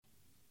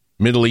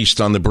Middle East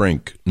on the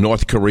brink.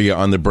 North Korea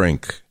on the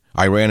brink.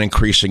 Iran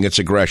increasing its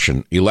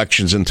aggression,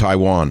 elections in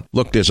Taiwan.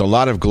 Look, there's a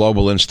lot of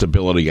global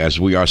instability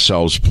as we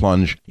ourselves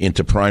plunge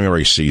into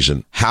primary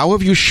season. How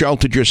have you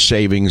sheltered your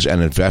savings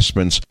and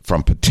investments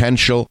from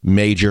potential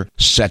major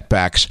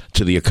setbacks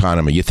to the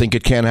economy? You think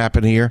it can't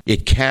happen here?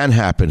 It can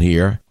happen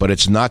here, but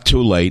it's not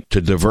too late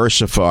to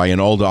diversify an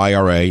old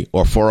IRA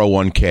or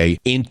 401k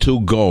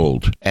into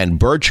gold. And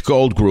Birch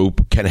Gold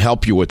Group can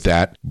help you with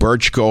that.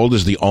 Birch Gold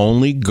is the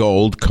only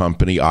gold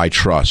company I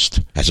trust.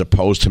 As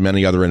opposed to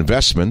many other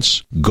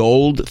investments,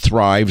 gold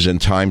thrives in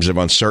times of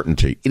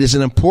uncertainty. It is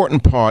an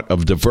important part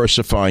of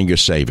diversifying your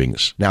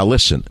savings. Now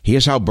listen,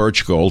 here's how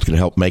Birch Gold can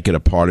help make it a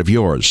part of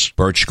yours.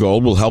 Birch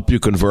Gold will help you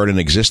convert an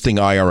existing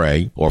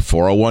IRA or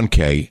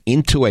 401k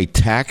into a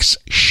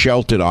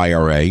tax-sheltered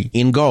IRA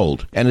in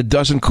gold. And it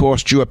doesn't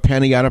cost you a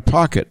penny out of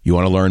pocket. You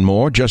want to learn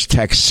more? Just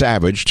text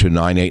SAVAGE to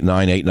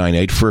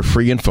 989898 for a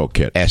free info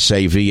kit.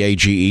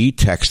 SAVAGE,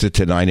 text it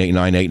to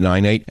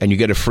 989898 and you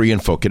get a free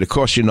info kit. It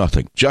costs you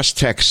nothing. Just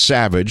text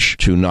SAVAGE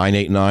to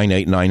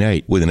 989898.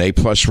 With an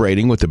A-plus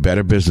rating with the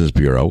Better Business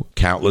Bureau,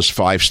 countless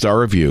 5-star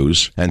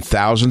reviews, and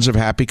thousands of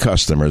happy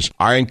customers,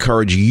 I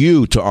encourage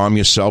you to arm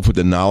yourself with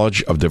the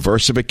knowledge of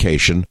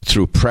diversification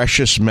through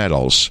precious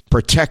metals.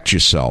 Protect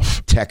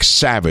yourself. Text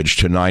SAVAGE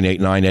to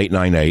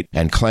 989898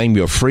 and claim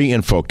your free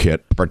info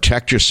kit.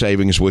 Protect your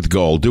savings with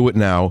gold. Do it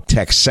now.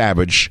 Text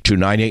SAVAGE to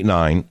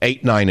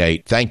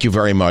 989898. Thank you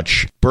very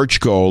much. Birch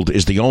Gold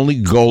is the only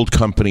gold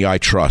company I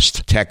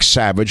trust. Text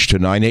SAVAGE to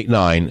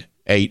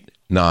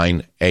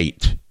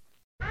 989898.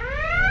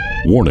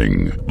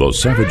 Warning, the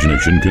Savage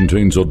Nation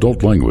contains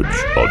adult language,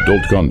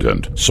 adult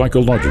content,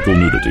 psychological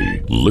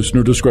nudity.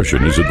 Listener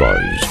discretion is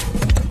advised.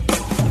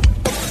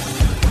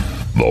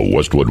 The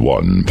Westwood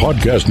One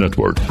Podcast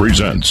Network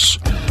presents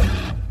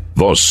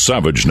The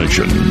Savage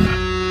Nation.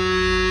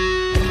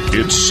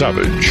 It's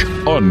savage,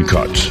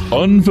 uncut,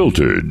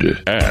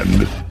 unfiltered,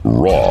 and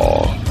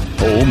raw.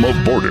 Home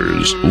of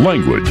borders,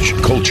 language,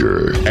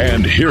 culture.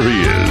 And here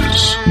he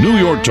is, New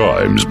York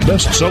Times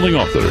best-selling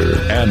author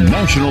and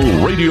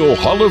National Radio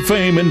Hall of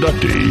Fame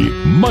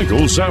inductee,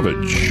 Michael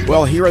Savage.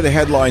 Well, here are the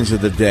headlines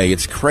of the day.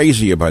 It's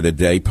crazier by the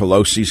day.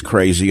 Pelosi's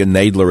crazy and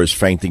Nadler is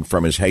fainting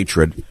from his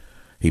hatred.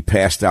 He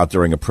passed out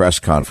during a press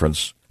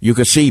conference. You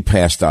could see he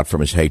passed out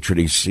from his hatred.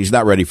 He's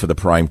not ready for the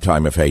prime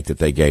time of hate that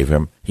they gave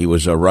him. He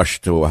was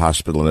rushed to a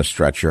hospital in a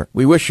stretcher.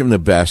 We wish him the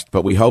best,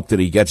 but we hope that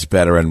he gets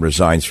better and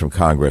resigns from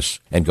Congress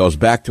and goes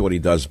back to what he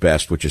does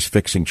best, which is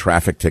fixing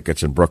traffic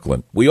tickets in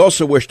Brooklyn. We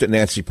also wish that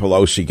Nancy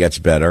Pelosi gets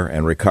better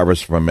and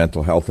recovers from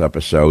mental health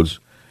episodes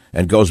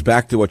and goes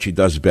back to what she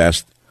does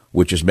best,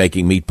 which is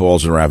making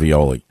meatballs and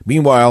ravioli.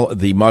 Meanwhile,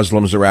 the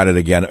Muslims are at it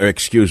again. The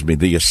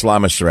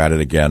Islamists are at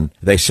it again.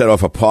 They set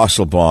off a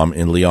parcel bomb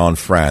in Lyon,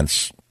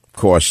 France. Of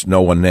course,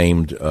 no one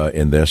named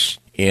in this.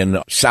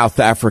 In South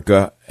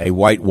Africa, a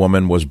white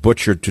woman was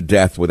butchered to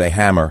death with a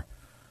hammer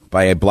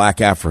by a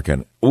black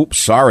African. Oops,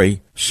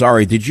 sorry.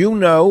 Did you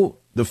know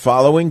the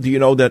following? Do you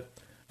know that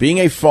being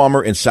a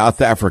farmer in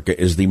South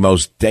Africa is the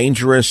most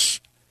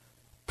dangerous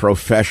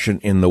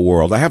profession in the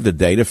world? I have the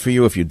data for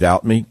you if you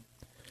doubt me.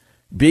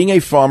 Being a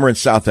farmer in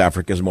South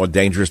Africa is more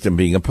dangerous than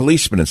being a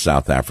policeman in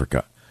South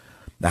Africa.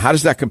 Now, how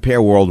does that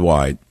compare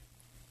worldwide?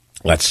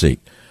 Let's see.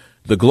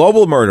 The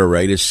global murder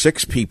rate is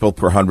 6 people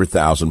per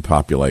 100,000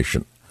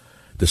 population.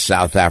 The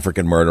South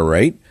African murder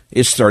rate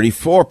is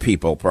 34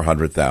 people per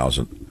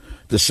 100,000.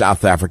 The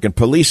South African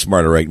police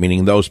murder rate,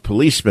 meaning those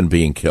policemen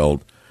being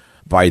killed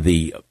by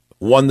the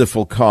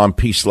wonderful, calm,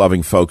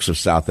 peace-loving folks of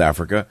South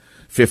Africa,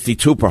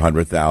 52 per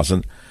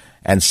 100,000.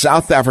 And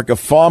South Africa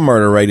farm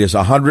murder rate is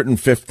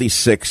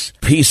 156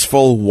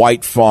 peaceful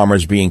white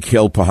farmers being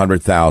killed per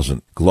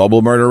 100,000.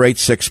 Global murder rate,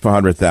 6 per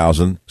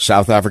 100,000.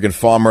 South African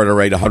farm murder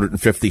rate,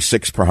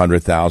 156 per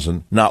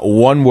 100,000. Not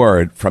one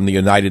word from the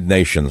United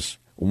Nations.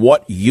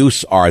 What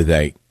use are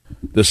they?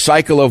 The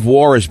cycle of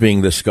war is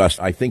being discussed.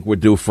 I think we're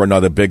due for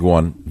another big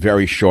one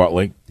very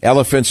shortly.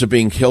 Elephants are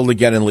being killed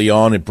again in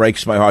Lyon. It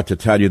breaks my heart to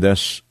tell you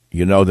this.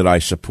 You know that I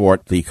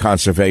support the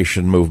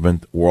conservation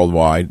movement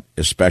worldwide,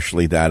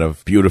 especially that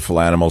of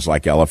beautiful animals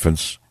like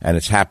elephants. And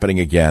it's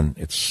happening again.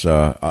 It's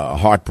a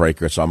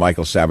heartbreaker. It's on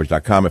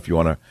michaelsavage.com. If you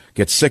want to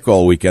get sick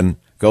all weekend,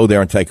 go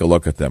there and take a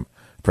look at them,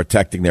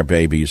 protecting their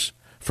babies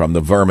from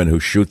the vermin who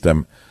shoot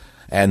them.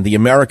 And the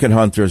American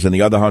hunters and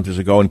the other hunters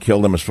who go and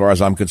kill them, as far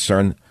as I'm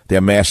concerned,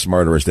 they're mass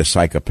murderers. They're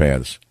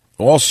psychopaths.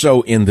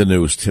 Also in the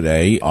news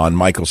today on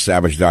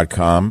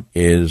michaelsavage.com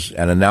is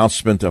an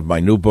announcement of my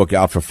new book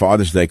out for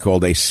Father's Day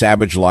called A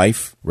Savage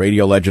Life.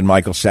 Radio legend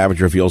Michael Savage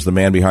reveals the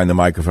man behind the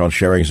microphone,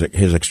 sharing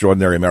his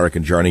extraordinary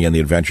American journey and the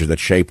adventures that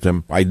shaped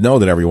him. I know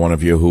that every one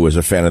of you who is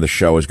a fan of the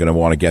show is going to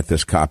want to get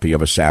this copy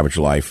of A Savage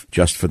Life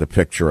just for the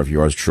picture of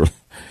yours truly.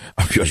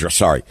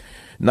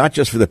 Not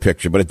just for the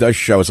picture, but it does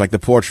show. It's like the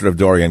portrait of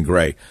Dorian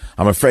Gray.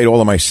 I'm afraid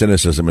all of my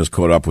cynicism is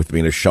caught up with me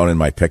and is shown in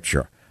my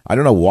picture. I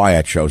don't know why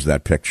I chose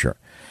that picture.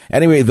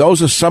 Anyway,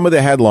 those are some of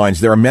the headlines.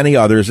 There are many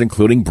others,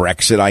 including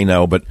Brexit, I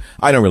know, but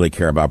I don't really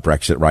care about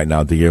Brexit right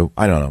now, do you?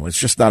 I don't know. It's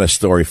just not a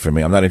story for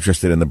me. I'm not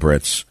interested in the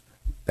Brits.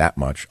 that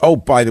much. Oh,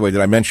 by the way,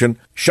 did I mention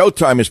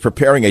Showtime is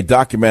preparing a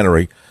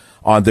documentary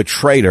on the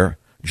traitor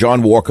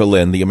John Walker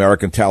Lynn, the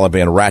American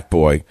Taliban rat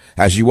boy.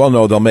 As you well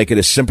know, they'll make it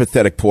a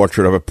sympathetic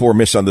portrait of a poor,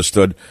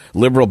 misunderstood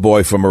liberal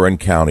boy from Marin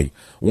County.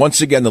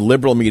 Once again, the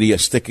liberal media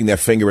sticking their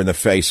finger in the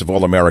face of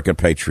all American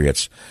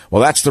patriots.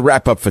 Well, that's the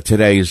wrap-up for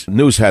today's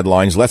news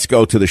headlines. Let's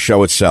go to the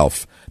show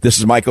itself. This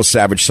is Michael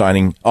Savage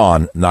signing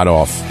on, not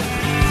off.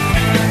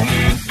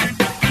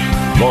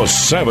 The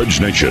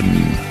Savage Nation.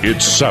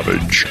 It's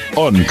savage,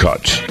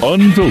 uncut,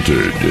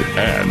 unfiltered,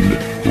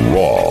 and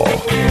raw.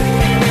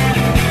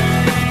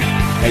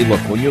 Hey, look,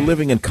 when you're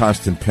living in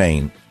constant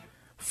pain,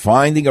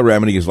 finding a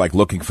remedy is like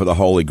looking for the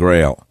Holy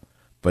Grail,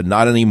 but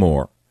not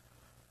anymore.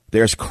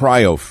 There's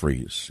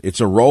CryoFreeze. It's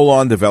a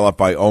roll-on developed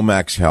by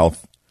Omax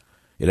Health.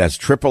 It has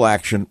triple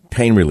action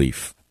pain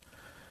relief.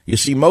 You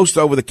see, most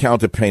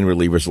over-the-counter pain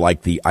relievers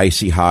like the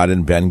Icy Hot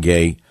and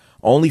Bengay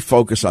only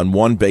focus on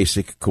one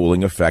basic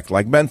cooling effect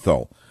like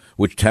menthol,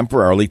 which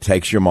temporarily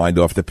takes your mind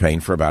off the pain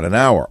for about an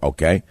hour,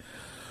 okay?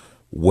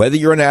 Whether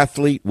you're an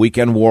athlete,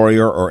 weekend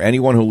warrior, or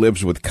anyone who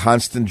lives with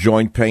constant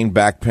joint pain,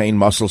 back pain,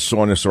 muscle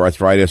soreness, or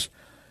arthritis,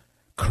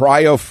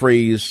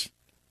 CryoFreeze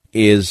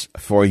is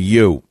for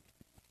you.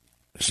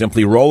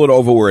 Simply roll it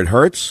over where it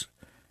hurts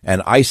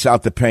and ice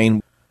out the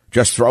pain.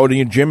 Just throw it in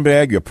your gym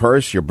bag, your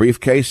purse, your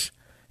briefcase,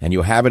 and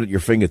you have it at your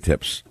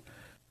fingertips.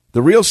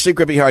 The real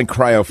secret behind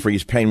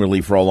CryoFreeze Pain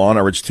Relief Roll-On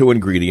are its two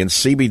ingredients,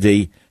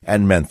 CBD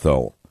and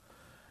menthol.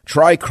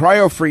 Try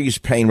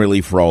CryoFreeze Pain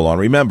Relief Roll-On.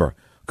 Remember,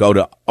 go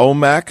to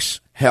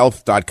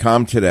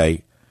omaxhealth.com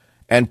today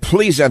and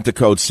please enter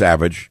code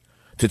SAVAGE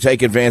to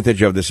take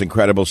advantage of this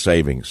incredible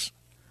savings.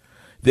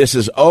 This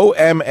is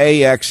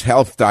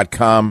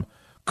omaxhealth.com,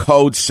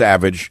 code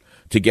SAVAGE,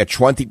 to get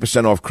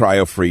 20% off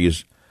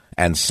CryoFreeze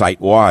and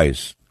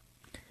site-wise.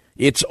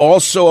 It's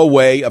also a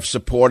way of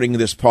supporting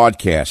this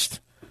podcast.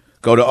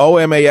 Go to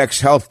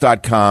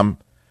omaxhealth.com,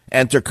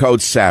 enter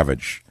code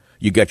SAVAGE.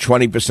 You get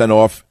 20%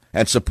 off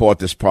and support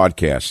this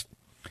podcast.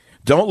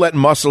 Don't let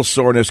muscle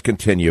soreness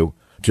continue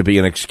to be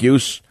an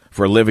excuse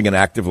for living an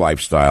active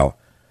lifestyle.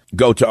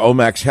 Go to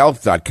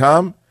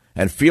omaxhealth.com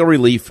and feel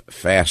relief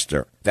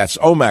faster. That's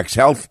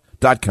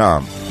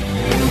omaxhealth.com.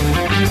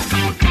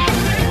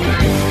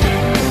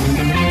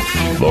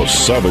 The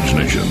Savage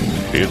Nation.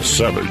 It's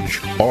savage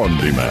on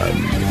demand.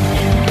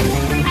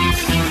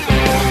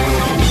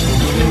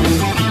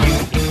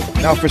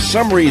 Now, for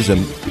some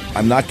reason,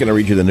 I'm not going to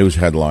read you the news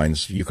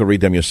headlines. You can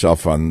read them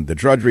yourself on the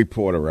Drudge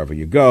Report or wherever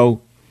you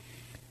go.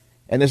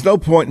 And there's no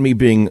point in me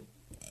being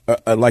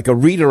like a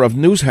reader of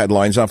news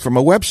headlines from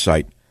a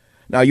website.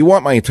 Now, you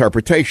want my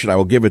interpretation, I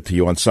will give it to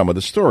you on some of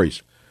the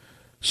stories,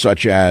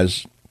 such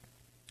as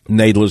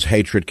Nadler's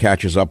hatred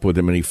catches up with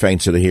him and he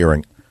faints at a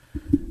hearing.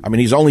 I mean,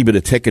 he's only been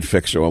a ticket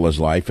fixer all his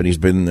life, and he's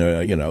been,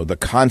 the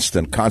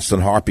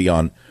constant harpy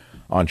on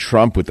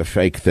Trump with the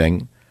fake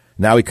thing.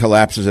 Now he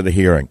collapses at a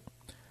hearing.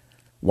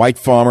 White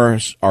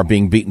farmers are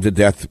being beaten to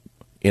death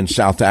in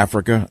South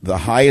Africa. The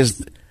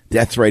highest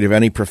death rate of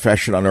any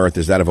profession on earth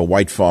is that of a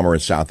white farmer in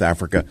South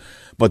Africa.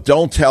 But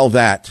don't tell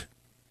that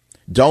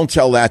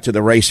to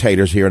the race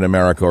haters here in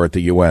America or at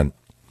the UN.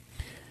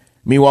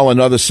 Meanwhile,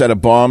 another set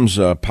of bombs,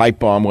 a pipe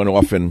bomb went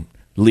off in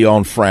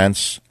Lyon,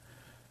 France.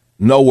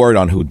 No word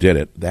on who did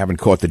it. They haven't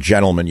caught the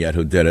gentleman yet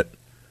who did it.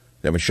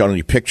 They haven't shown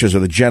any pictures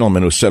of the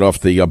gentleman who set off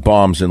the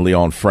bombs in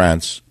Lyon,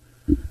 France,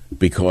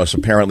 because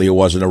apparently it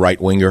wasn't a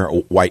right-winger,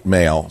 white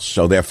male,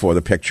 so therefore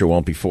the picture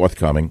won't be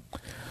forthcoming.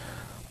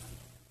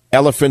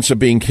 Elephants are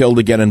being killed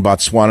again in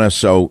Botswana,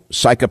 so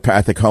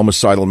psychopathic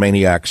homicidal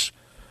maniacs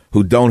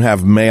who don't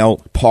have male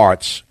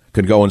parts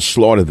could go and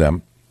slaughter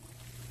them.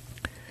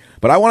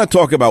 But I want to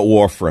talk about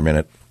war for a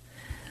minute.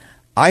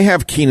 I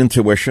have keen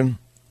intuition.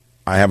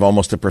 I have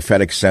almost a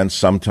prophetic sense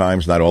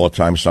sometimes, not all the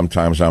time.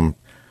 Sometimes I'm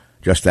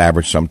just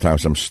average.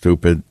 Sometimes I'm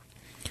stupid.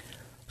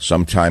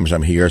 Sometimes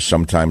I'm here.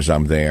 Sometimes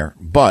I'm there.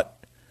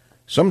 But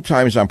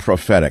sometimes I'm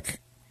prophetic,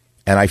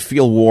 and I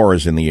feel war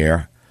is in the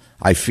air.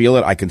 I feel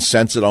it. I can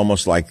sense it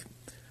almost like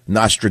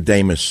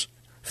Nostradamus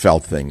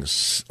felt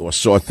things or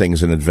saw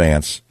things in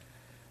advance.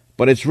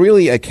 But it's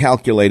really a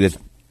calculated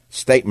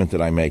statement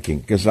that I'm making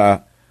because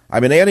I've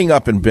been adding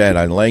up in bed.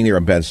 I'm laying there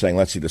in bed saying,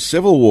 let's see, the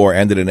Civil War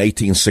ended in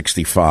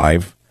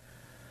 1865.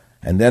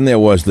 And then there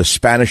was the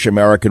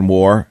Spanish-American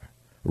War,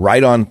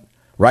 right on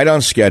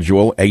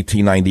schedule,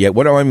 1898.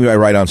 What do I mean by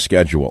right on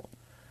schedule?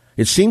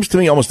 It seems to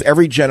me almost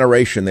every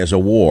generation there's a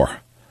war.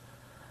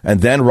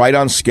 And then right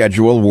on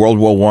schedule, World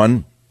War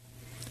I,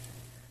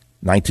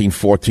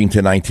 1914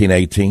 to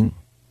 1918.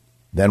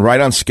 Then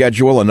right on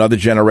schedule, another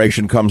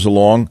generation comes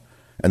along,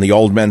 and the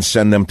old men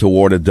send them to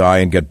war to die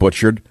and get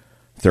butchered,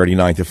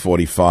 39 to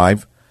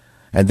 45.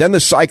 And then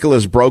the cycle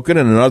is broken,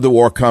 and another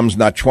war comes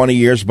not 20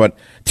 years, but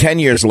 10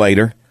 years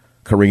later,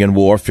 Korean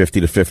War,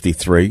 50 to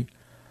 53.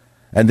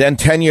 And then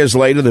 10 years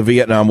later, the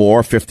Vietnam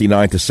War,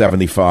 59 to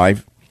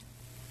 75.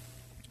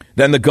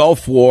 Then the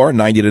Gulf War,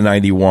 90 to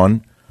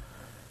 91.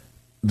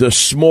 The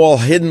small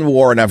hidden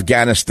war in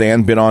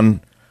Afghanistan, been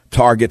on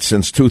target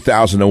since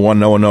 2001.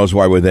 No one knows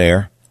why we're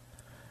there.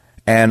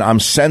 And I'm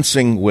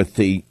sensing with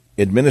the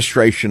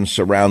administration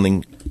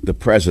surrounding the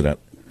president.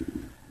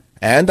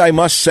 And I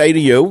must say to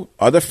you,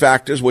 other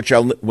factors which I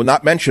will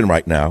not mention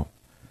right now,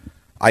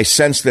 I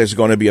sense there's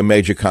going to be a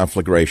major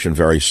conflagration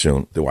very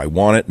soon. Do I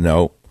want it?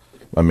 No.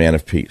 I'm a man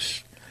of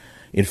peace.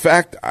 In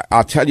fact,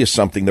 I'll tell you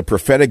something. The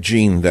prophetic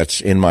gene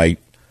that's in my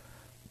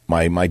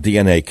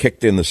DNA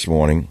kicked in this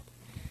morning,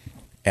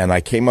 and I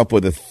came up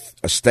with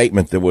a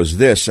statement that was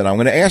this, and I'm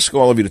going to ask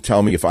all of you to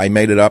tell me if I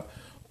made it up,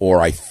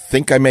 or I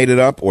think I made it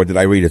up, or did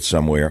I read it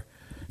somewhere?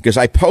 Because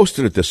I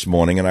posted it this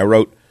morning, and I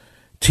wrote,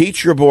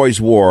 "Teach your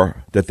boys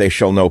war that they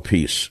shall know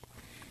peace."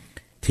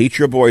 Teach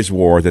your boys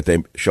war that they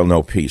shall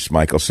know peace.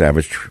 Michael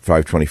Savage,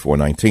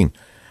 5/24/19.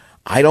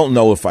 I don't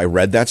know if I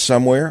read that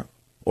somewhere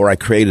or I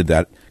created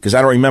that, because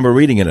I don't remember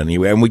reading it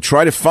anywhere. And we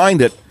tried to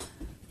find it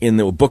in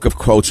the book of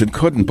quotes and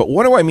couldn't. But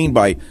what do I mean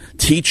by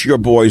teach your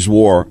boys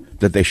war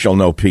that they shall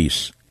know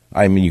peace?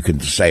 I mean, you can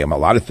say a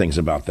lot of things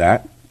about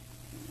that.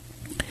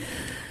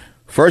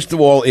 First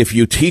of all, if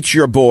you teach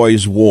your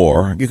boys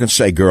war, you can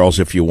say girls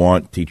if you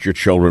want, teach your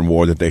children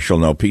war that they shall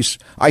know peace.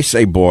 I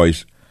say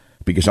boys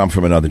because I'm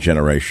from another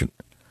generation.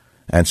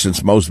 And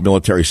since most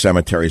military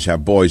cemeteries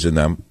have boys in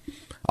them,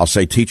 I'll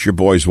say teach your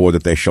boys war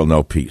that they shall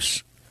know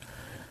peace.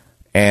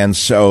 And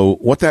so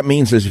what that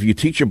means is if you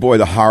teach your boy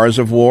the horrors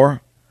of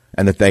war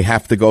and that they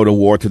have to go to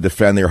war to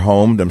defend their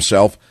home,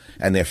 themselves,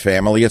 and their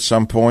family at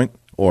some point,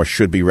 or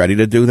should be ready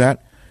to do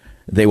that,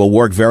 they will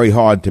work very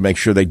hard to make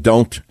sure they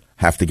don't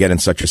have to get in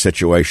such a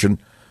situation,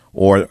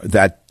 or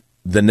that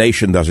the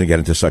nation doesn't get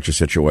into such a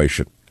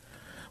situation.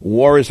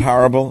 War is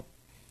horrible.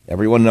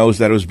 Everyone knows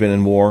that who's been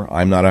in war.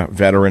 I'm not a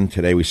veteran.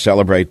 Today we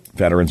celebrate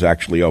veterans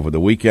actually over the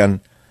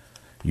weekend.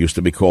 It used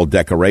to be called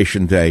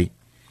Decoration Day,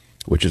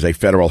 which is a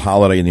federal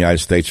holiday in the United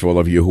States for all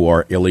of you who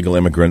are illegal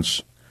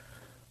immigrants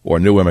or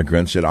new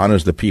immigrants. It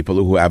honors the people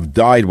who have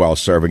died while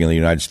serving in the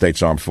United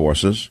States Armed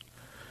Forces.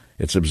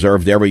 It's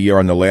observed every year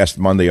on the last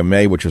Monday of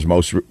May, which is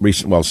most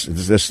recent. Well,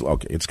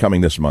 it's coming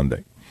this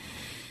Monday.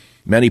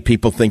 Many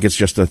people think it's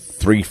just a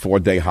 3-4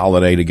 day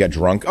holiday to get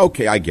drunk.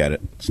 Okay, I get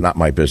it. It's not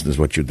my business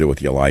what you do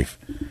with your life.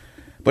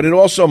 But it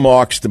also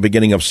marks the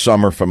beginning of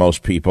summer for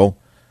most people,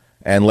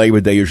 and Labor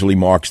Day usually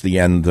marks the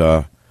end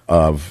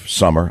of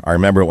summer. I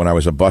remember when I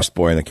was a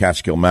busboy in the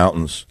Catskill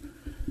Mountains,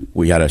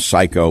 we had a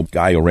psycho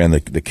guy who ran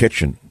the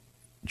kitchen,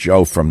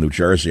 Joe from New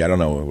Jersey. I don't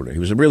know. He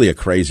was really a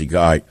crazy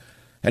guy.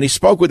 And he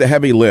spoke with a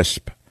heavy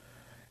lisp.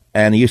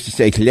 And he used to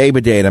say, "It's Labor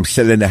Day, and I'm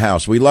sitting in the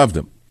house." We loved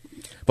him.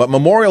 But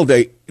Memorial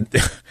Day,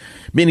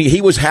 meaning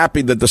he was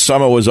happy that the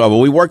summer was over.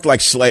 We worked like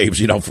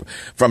slaves,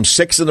 from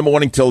 6 in the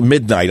morning till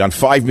midnight on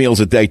 5 meals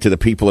a day to the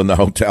people in the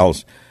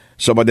hotels.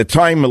 So by the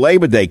time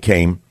Labor Day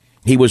came,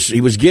 he was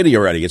giddy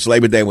already. It's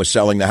Labor Day and we're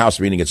selling the house,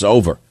 meaning it's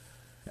over.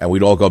 And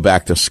we'd all go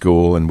back to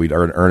school, and we'd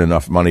earn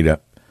enough money to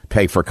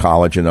pay for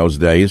college in those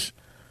days.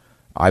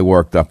 I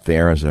worked up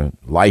there as a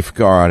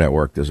lifeguard. I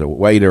worked as a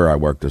waiter. I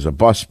worked as a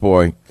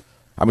busboy.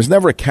 I was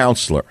never a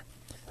counselor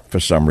for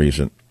some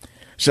reason.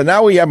 So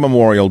now we have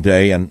Memorial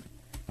Day, and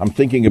I'm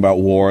thinking about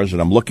wars,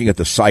 and I'm looking at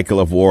the cycle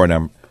of war, and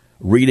I'm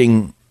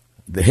reading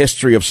the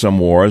history of some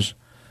wars.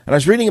 And I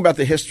was reading about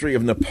the history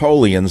of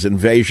Napoleon's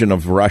invasion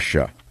of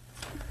Russia.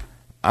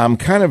 I'm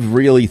kind of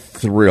really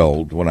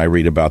thrilled when I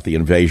read about the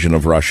invasion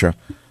of Russia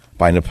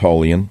by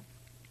Napoleon,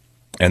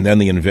 and then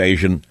the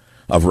invasion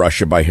of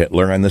Russia by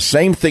Hitler. And the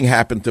same thing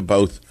happened to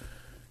both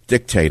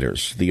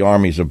dictators, the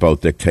armies of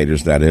both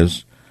dictators, that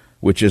is,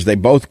 which is they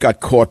both got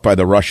caught by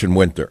the Russian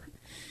winter,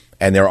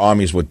 and their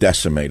armies were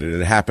decimated.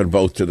 It happened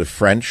both to the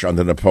French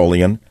under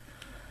Napoleon,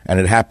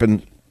 and it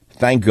happened,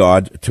 thank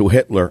God, to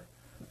Hitler,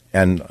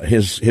 and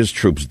his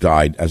troops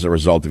died as a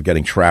result of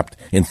getting trapped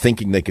in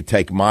thinking they could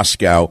take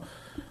Moscow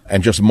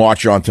and just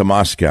march on to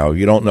Moscow.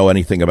 You don't know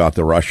anything about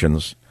the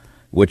Russians,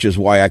 which is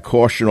why I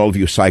caution all of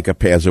you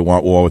psychopaths who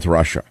want war with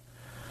Russia.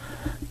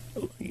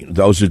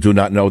 Those who do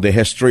not know the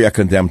history are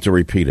condemned to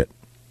repeat it.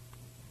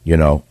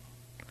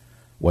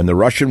 When the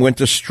Russian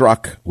winter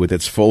struck with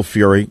its full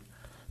fury,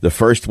 the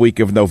first week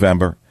of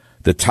November,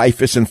 the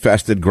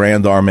typhus-infested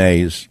Grand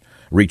Armée's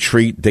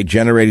retreat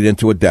degenerated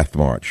into a death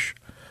march.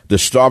 The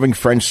starving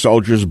French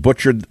soldiers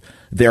butchered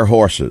their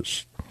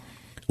horses,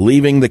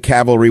 leaving the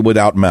cavalry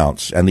without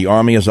mounts, and the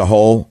army as a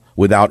whole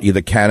without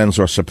either cannons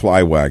or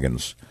supply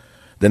wagons.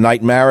 The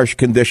nightmarish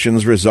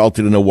conditions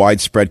resulted in a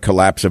widespread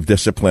collapse of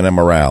discipline and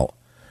morale.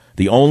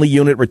 The only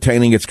unit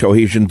retaining its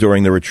cohesion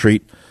during the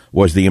retreat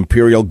was the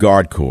Imperial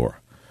Guard Corps.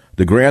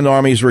 The Grand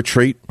Army's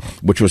retreat,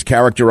 which was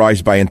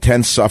characterized by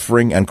intense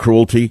suffering and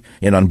cruelty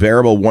in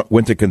unbearable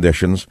winter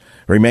conditions,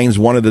 remains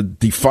one of the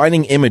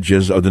defining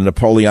images of the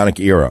Napoleonic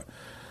era.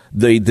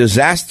 The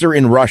disaster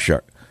in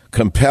Russia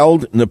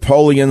compelled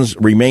Napoleon's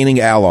remaining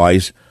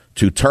allies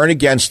to turn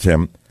against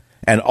him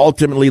and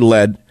ultimately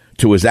led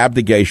to his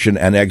abdication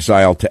and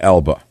exile to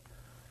Elba.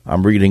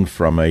 I'm reading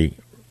from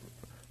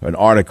an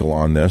article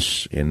on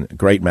this in a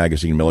great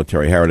magazine,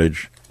 Military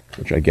Heritage,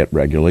 which I get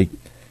regularly.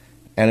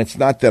 And it's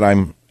not that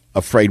I'm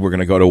afraid we're going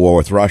to go to war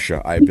with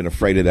Russia. I've been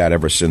afraid of that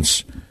ever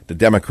since the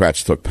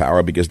Democrats took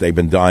power, because they've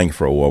been dying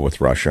for a war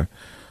with Russia.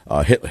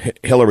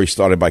 Hillary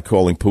started by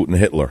calling Putin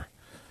Hitler.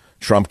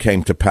 Trump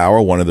came to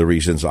power, one of the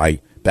reasons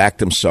I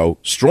backed him so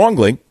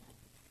strongly,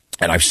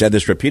 and I've said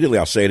this repeatedly,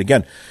 I'll say it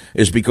again,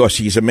 is because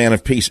he's a man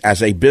of peace.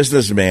 As a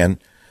businessman,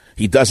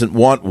 he doesn't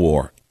want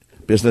war.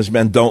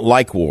 Businessmen don't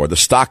like war. The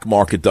stock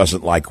market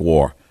doesn't like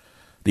war.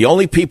 The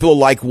only people who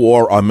like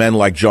war are men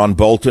like John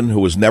Bolton,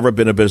 who has never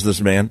been a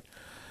businessman.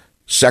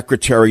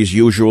 Secretaries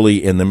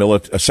usually in the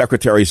military,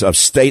 secretaries of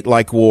state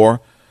like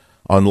war,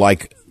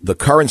 unlike the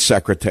current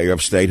Secretary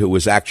of State, who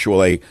is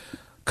actually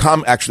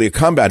a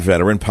combat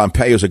veteran.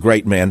 Pompeo is a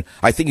great man.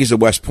 I think he's a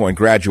West Point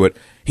graduate.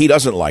 He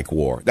doesn't like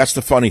war. That's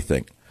the funny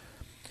thing.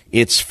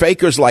 It's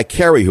fakers like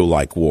Kerry who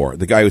like war.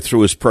 The guy who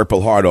threw his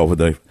Purple Heart over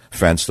the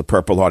fence, the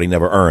Purple Heart he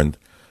never earned.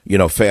 You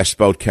know, fast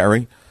boat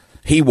Kerry.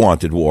 He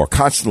wanted war,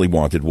 constantly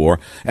wanted war.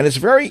 And it's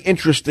very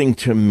interesting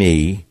to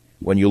me,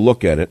 when you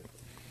look at it,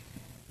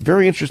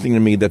 very interesting to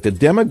me that the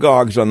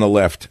demagogues on the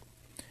left,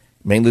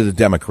 mainly the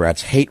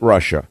Democrats, hate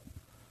Russia,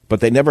 but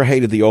they never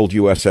hated the old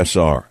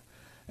USSR.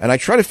 And I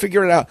try to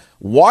figure it out.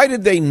 Why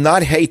did they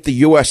not hate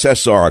the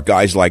USSR?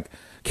 Guys like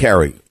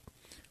Kerry,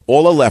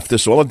 all the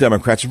leftists, all the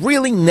Democrats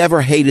really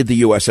never hated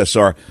the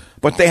USSR,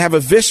 but they have a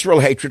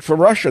visceral hatred for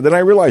Russia. Then I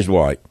realized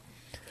why.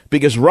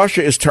 Because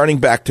Russia is turning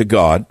back to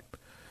God.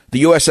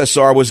 The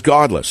USSR was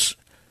godless.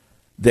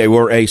 They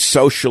were a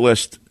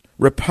socialist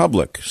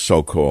republic,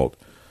 so-called.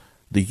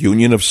 The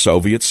Union of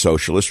Soviet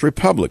Socialist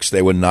Republics.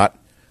 They were not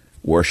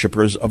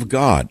worshipers of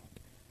God.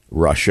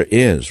 Russia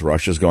is.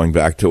 Russia's going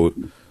back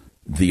to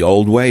the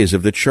old ways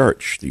of the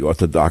church, the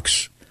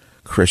Orthodox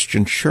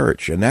Christian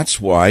church. And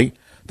that's why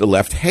the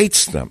left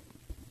hates them.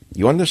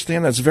 You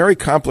understand? That's very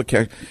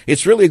complicated.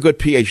 It's really a good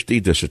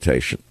PhD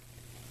dissertation.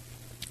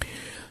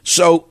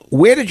 So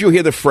where did you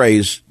hear the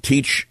phrase,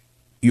 teach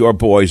your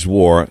boys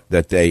war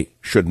that they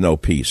should know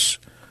peace?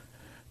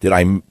 Did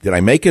I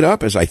make it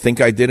up as I think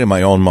I did in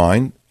my own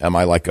mind? Am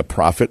I like a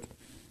prophet,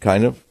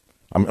 kind of?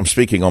 I'm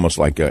speaking almost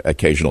like an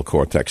occasional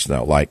cortex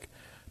now, like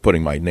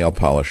putting my nail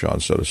polish on,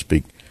 so to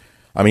speak.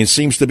 I mean, it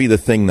seems to be the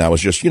thing now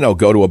is just,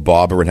 go to a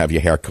barber and have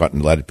your hair cut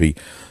and let it be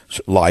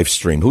live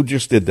streamed. Who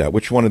just did that?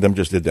 Which one of them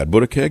just did that?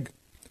 Buttigieg?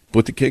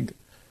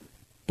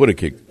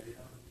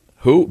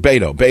 Who?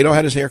 Beto. Beto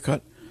had his hair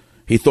cut?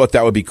 He thought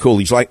that would be cool.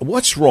 He's like,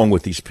 what's wrong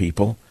with these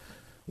people?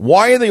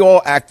 Why are they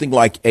all acting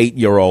like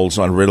 8-year-olds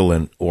on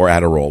Ritalin or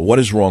Adderall? What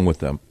is wrong with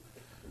them?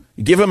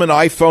 You give them an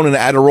iPhone and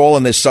Adderall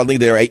and suddenly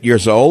they're 8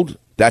 years old?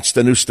 That's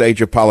the new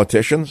stage of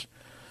politicians?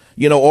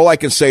 All I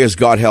can say is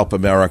God help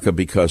America,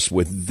 because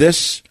with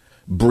this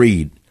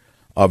breed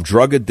of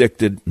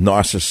drug-addicted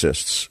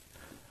narcissists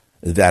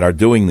that are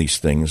doing these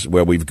things,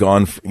 where we've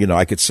gone,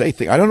 I could say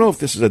things. I don't know if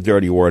this is a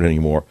dirty word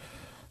anymore.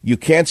 You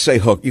can't say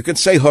hook. You can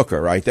say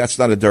hooker, right? That's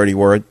not a dirty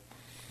word.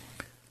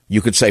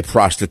 You could say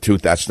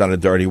prostitute. That's not a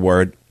dirty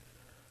word.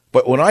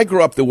 But when I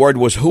grew up, the word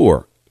was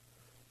whore.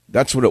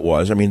 That's what it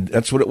was. I mean,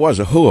 that's what it was,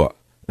 a whore.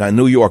 Now,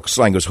 New York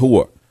slang is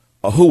whore.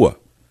 A whore.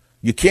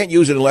 You can't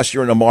use it unless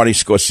you're in a Marty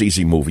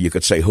Scorsese movie. You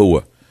could say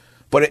whore.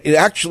 But it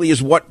actually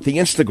is what the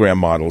Instagram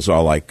models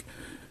are like.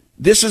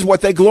 This is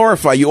what they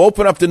glorify. You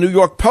open up the New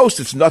York Post,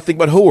 it's nothing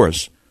but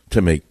whores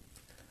to me.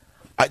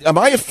 Am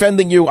I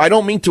offending you? I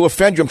don't mean to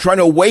offend you. I'm trying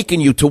to awaken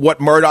you to what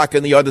Murdoch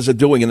and the others are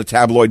doing in the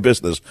tabloid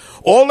business.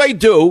 All they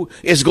do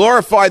is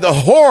glorify the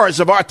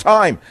whores of our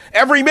time.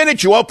 Every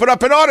minute you open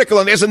up an article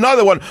and there's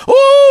another one.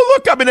 Oh,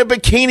 look, I'm in a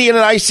bikini in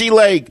an icy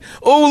lake.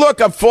 Oh,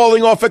 look, I'm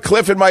falling off a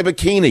cliff in my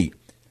bikini.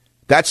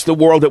 That's the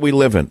world that we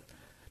live in.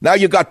 Now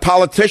you got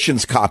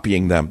politicians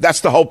copying them. That's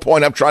the whole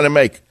point I'm trying to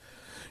make.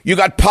 You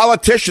got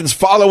politicians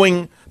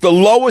following the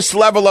lowest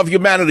level of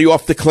humanity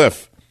off the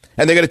cliff,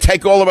 and they're going to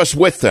take all of us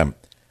with them.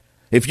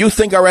 If you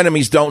think our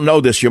enemies don't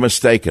know this, you're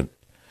mistaken.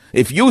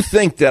 If you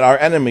think that our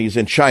enemies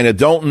in China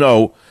don't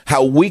know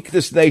how weak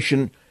this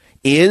nation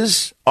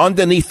is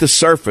underneath the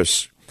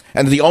surface,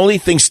 and the only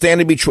thing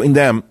standing between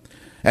them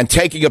and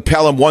taking a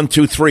Pelham 1,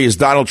 2, 3 is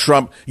Donald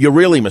Trump, you're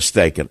really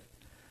mistaken.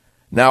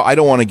 Now, I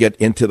don't want to get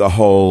into the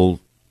whole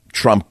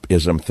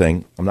Trumpism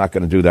thing. I'm not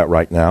going to do that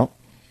right now.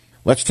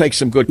 Let's take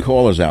some good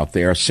callers out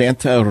there.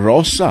 Santa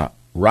Rosa.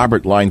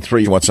 Robert, line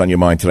 3. What's on your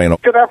mind today?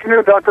 Good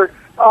afternoon, Doctor.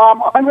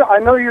 I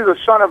know you're the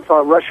son of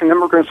Russian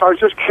immigrants. I was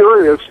just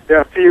curious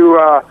if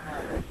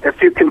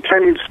you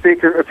continued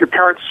speaking, if your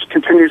parents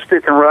continued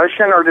speaking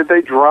Russian, or did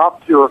they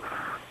drop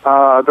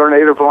their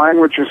native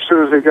language as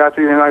soon as they got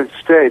to the United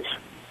States?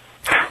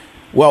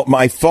 Well,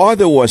 my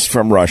father was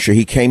from Russia.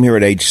 He came here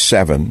at age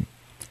 7.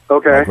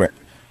 Okay.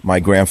 My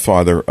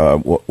grandfather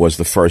was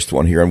the first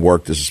one here and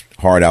worked his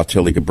heart out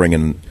till he could bring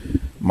in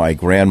my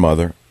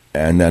grandmother,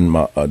 and then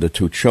the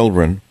 2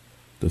 children.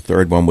 The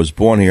third one was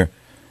born here.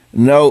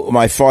 No,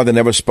 my father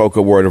never spoke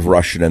a word of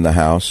Russian in the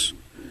house.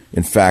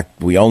 In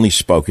fact, we only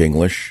spoke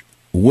English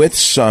with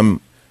some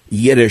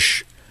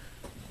Yiddish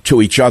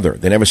to each other.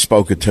 They never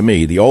spoke it to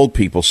me. The old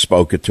people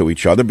spoke it to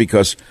each other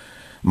because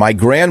my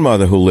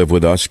grandmother, who lived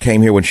with us,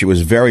 came here when she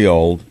was very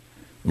old,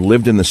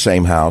 lived in the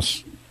same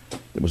house.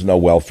 There was no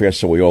welfare,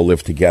 so we all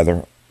lived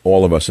together,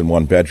 all of us in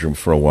one bedroom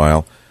for a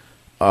while.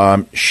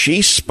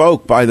 She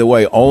spoke, by the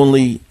way,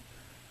 only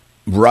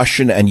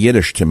Russian and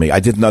Yiddish to me. I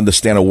didn't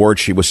understand a word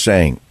she was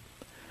saying.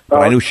 But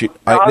I knew she.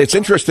 It's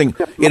interesting.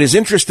 It is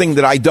interesting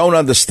that I don't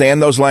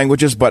understand those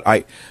languages, but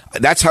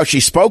that's how she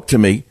spoke to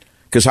me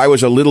because I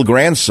was a little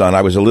grandson.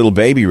 I was a little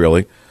baby,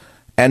 really,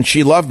 and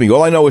she loved me.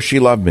 All I know is she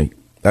loved me.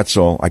 That's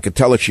all. I could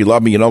tell that she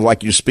loved me. You know,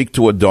 like you speak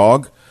to a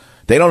dog.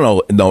 They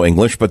don't know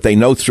English, but they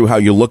know through how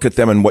you look at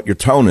them and what your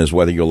tone is,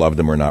 whether you love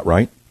them or not,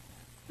 right?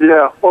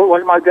 Yeah. Well,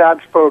 like my dad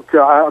spoke,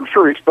 I'm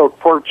sure he spoke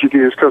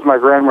Portuguese because my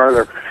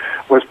grandmother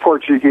was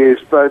Portuguese.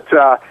 But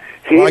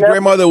my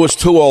grandmother was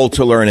too old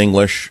to learn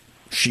English.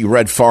 She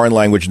read foreign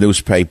language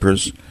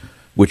newspapers,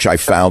 which I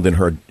found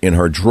in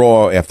her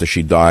drawer after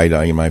she died.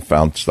 I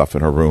found stuff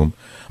in her room.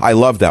 I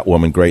loved that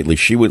woman greatly.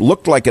 She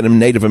looked like a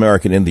Native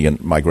American Indian,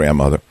 my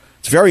grandmother.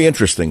 It's very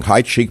interesting.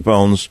 High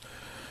cheekbones.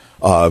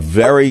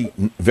 Very,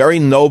 very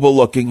noble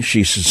looking.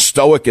 She's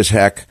stoic as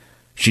heck.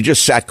 She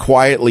just sat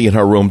quietly in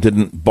her room,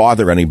 didn't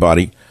bother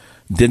anybody,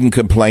 didn't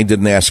complain,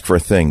 didn't ask for a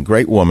thing.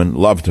 Great woman.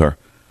 Loved her.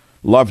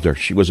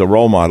 She was a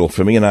role model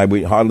for me, and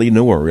we hardly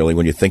knew her, really,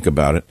 when you think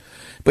about it.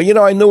 But, you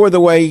know, I knew her the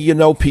way you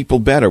know people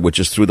better, which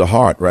is through the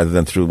heart rather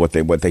than through what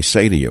they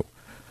say to you.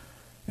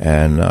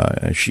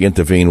 And she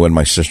intervened when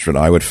my sister and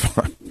I would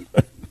fight.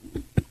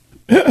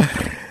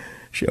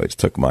 She always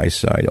took my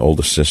side,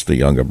 older sister,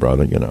 younger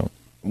brother, you know.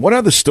 What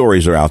other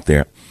stories are out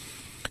there?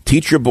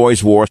 Teach your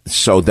boys war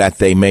so that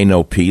they may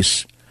know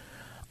peace.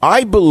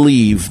 I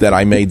believe that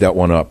I made that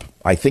one up.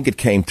 I think it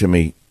came to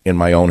me in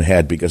my own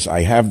head because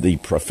I have the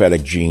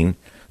prophetic gene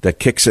that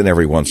kicks in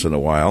every once in a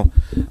while.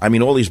 I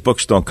mean, all these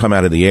books don't come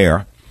out of the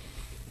air,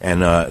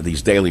 and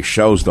these daily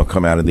shows don't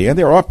come out of the air.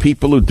 There are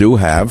people who do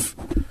have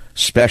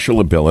special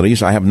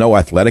abilities. I have no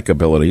athletic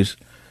abilities,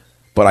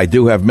 but I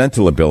do have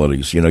mental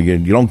abilities. You know, you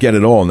don't get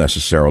it all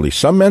necessarily.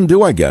 Some men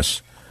do, I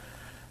guess.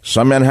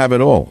 Some men have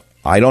it all.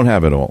 I don't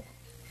have it all.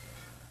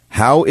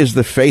 How is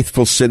the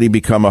faithful city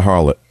become a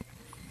harlot?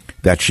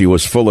 That she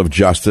was full of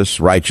justice,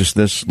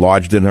 righteousness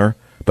lodged in her,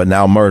 but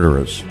now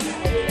murderers.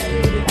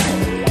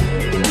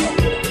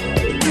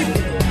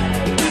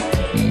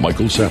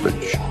 Michael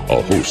Savage,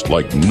 a host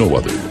like no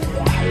other.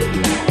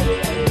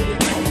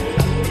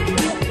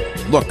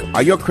 Look,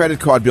 are your credit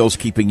card bills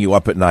keeping you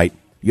up at night?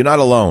 You're not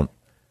alone.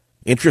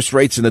 Interest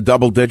rates in the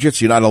double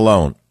digits? You're not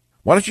alone.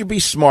 Why don't you be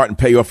smart and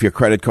pay off your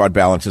credit card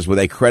balances with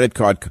a credit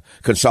card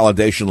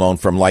consolidation loan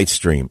from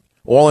Lightstream?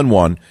 All in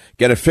one.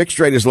 Get a fixed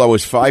rate as low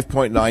as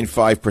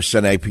 5.95%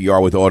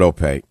 APR with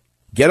AutoPay.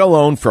 Get a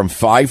loan from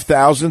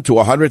 $5,000 to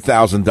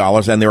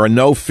 $100,000, and there are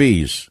no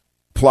fees.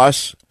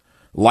 Plus,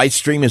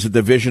 Lightstream is a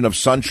division of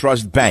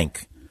SunTrust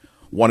Bank,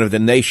 one of the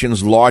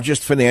nation's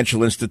largest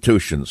financial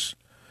institutions,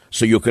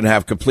 so you can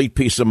have complete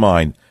peace of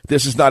mind.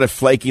 This is not a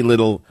flaky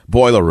little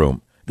boiler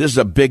room. This is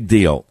a big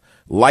deal.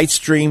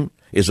 Lightstream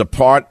is a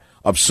part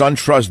of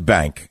SunTrust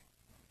Bank.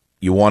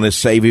 You want to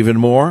save even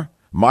more?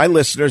 My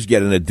listeners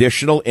get an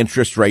additional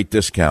interest rate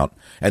discount.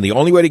 And the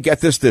only way to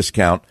get this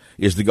discount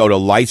is to go to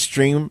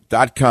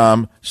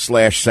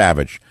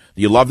lightstream.com/savage.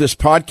 Do you love this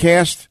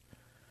podcast?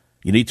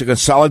 You need to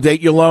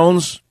consolidate your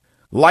loans?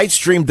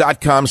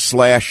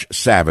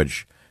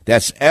 Lightstream.com/savage.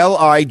 That's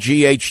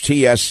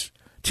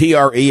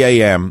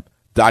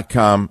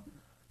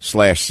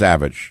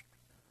lightstream.com/savage.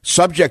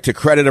 Subject to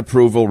credit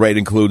approval, rate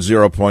includes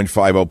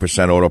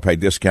 0.50% AutoPay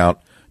discount.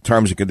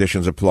 Terms and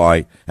conditions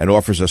apply, and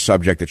offers are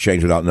subject to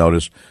change without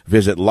notice.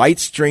 Visit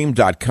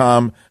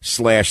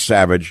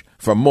lightstream.com/savage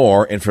for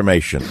more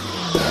information.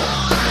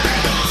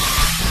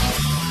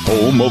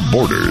 Home of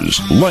borders,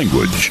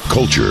 language,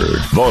 culture,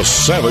 the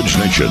Savage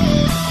Nation.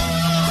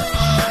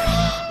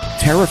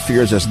 Terror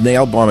fears as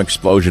nail bomb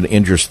explosion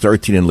injures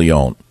 13 in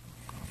Lyon.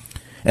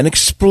 An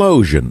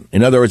explosion.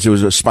 In other words, it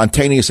was a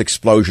spontaneous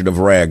explosion of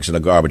rags in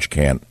a garbage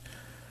can.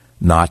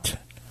 Not.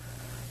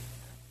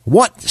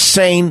 What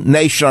sane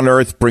nation on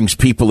earth brings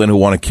people in who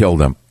want to kill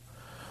them?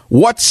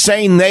 What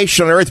sane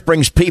nation on earth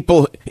brings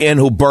people in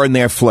who burn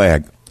their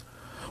flag?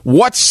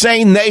 What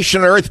sane nation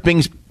on earth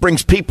brings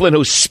people in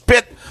who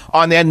spit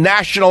on their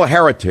national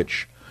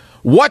heritage?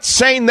 What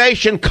sane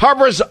nation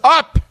covers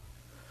up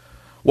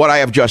what I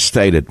have just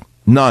stated?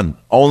 None.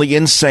 Only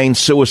insane,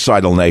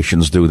 suicidal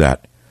nations do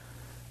that.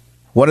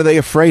 What are they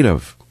afraid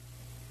of?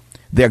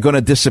 They're going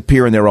to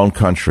disappear in their own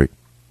country.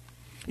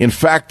 In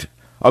fact,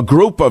 a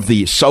group of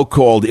the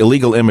so-called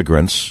illegal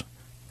immigrants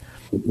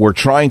were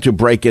trying to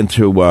break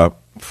into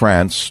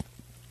France,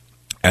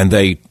 and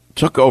they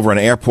took over an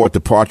airport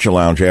departure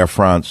lounge, Air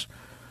France,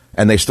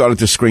 and they started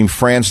to scream,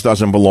 France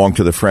doesn't belong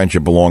to the French,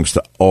 it belongs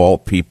to all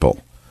people.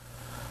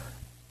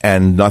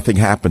 And nothing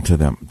happened to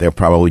them. They're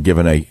probably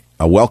given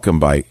a welcome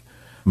by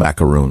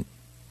Macaroon.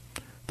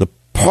 The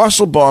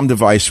parcel bomb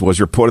device was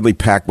reportedly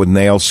packed with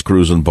nails,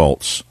 screws, and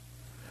bolts.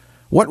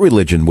 What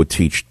religion would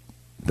teach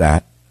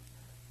that?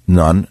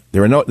 None.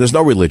 There's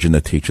no religion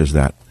that teaches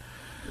that.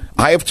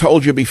 I have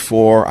told you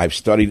before, I've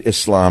studied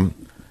Islam.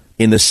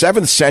 In the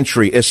 7th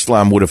century,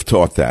 Islam would have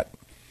taught that.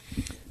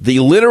 The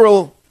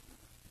literal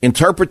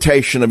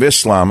interpretation of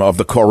Islam, of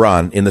the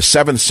Quran, in the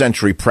 7th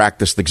century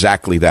practiced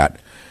exactly that.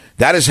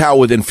 That is how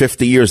within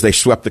 50 years they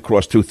swept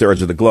across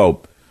 2/3 of the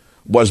globe,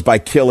 was by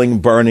killing,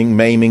 burning,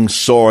 maiming,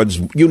 swords,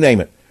 you name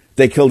it.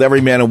 They killed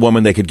every man and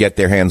woman they could get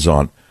their hands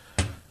on.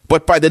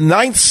 But by the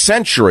 9th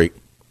century,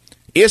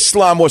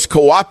 Islam was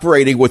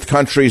cooperating with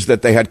countries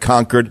that they had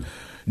conquered.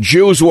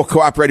 Jews were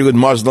cooperating with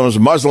Muslims,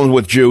 Muslims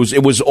with Jews.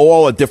 It was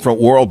all a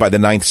different world by the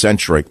 9th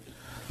century.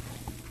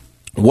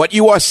 What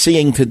you are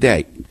seeing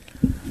today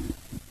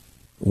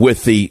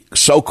with the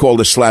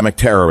so-called Islamic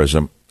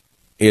terrorism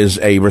is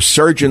a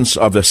resurgence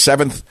of the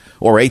 7th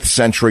or 8th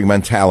century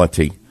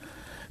mentality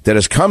that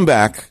has come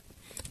back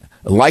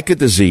like a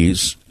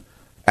disease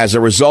as a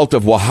result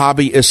of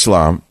Wahhabi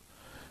Islam.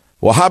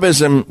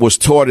 Wahhabism was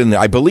taught in,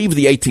 I believe,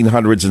 the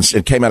 1800s, and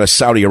it came out of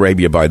Saudi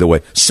Arabia, by the way.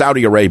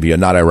 Saudi Arabia,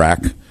 not Iraq.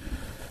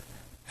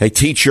 A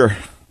teacher,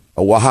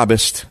 a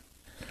Wahhabist,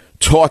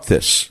 taught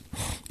this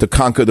to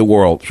conquer the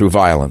world through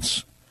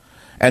violence.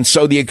 And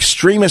so the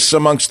extremists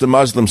amongst the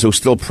Muslims who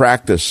still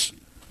practice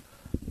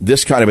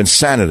this kind of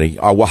insanity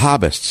are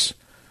Wahhabists.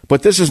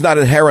 But this is not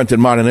inherent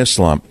in modern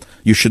Islam.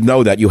 You should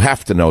know that. You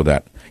have to know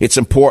that. It's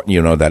important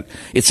you know that.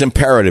 It's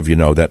imperative you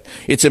know that.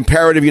 It's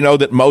imperative you know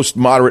that most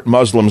moderate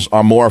Muslims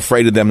are more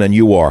afraid of them than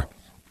you are,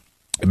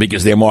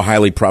 because they're more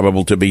highly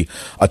probable to be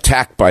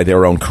attacked by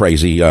their own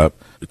crazy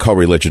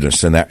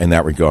co-religionists in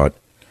that regard.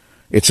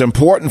 It's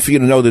important for you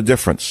to know the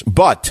difference.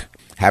 But,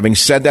 having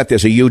said that,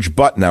 there's a huge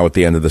but now at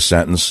the end of the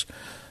sentence.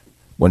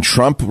 When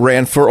Trump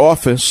ran for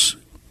office,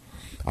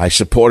 I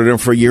supported him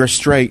for a year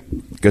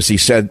straight because he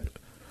said,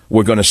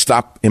 we're going to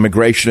stop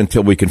immigration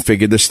until we can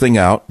figure this thing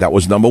out. That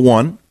was number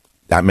one.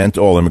 That meant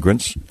all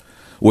immigrants.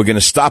 We're going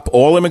to stop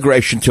all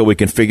immigration until we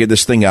can figure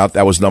this thing out.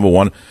 That was number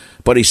one.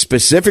 But he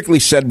specifically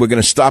said we're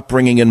going to stop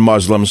bringing in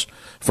Muslims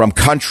from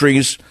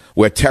countries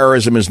where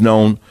terrorism is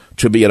known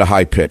to be at a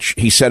high pitch.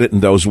 He said it in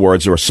those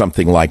words or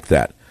something like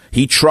that.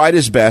 He tried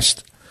his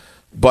best,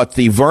 but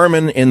the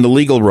vermin in the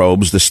legal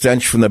robes, the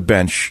stench from the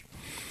bench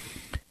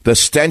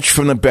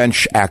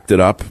acted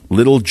up.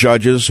 Little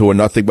judges who are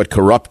nothing but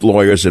corrupt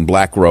lawyers in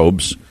black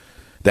robes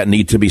that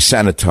need to be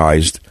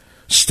sanitized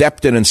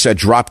stepped in and said,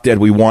 drop dead,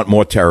 we want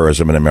more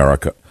terrorism in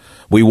America.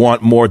 We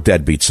want more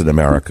deadbeats in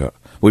America.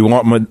 We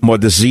want more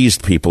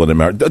diseased people in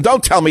America.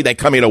 Don't tell me they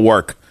come here to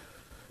work.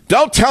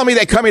 Don't tell me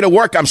they come here to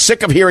work. I'm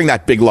sick of hearing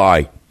that big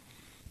lie.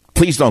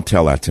 Please don't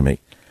tell that to me,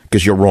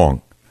 because you're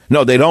wrong.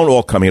 No, they don't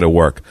all come here to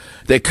work.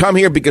 They come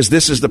here because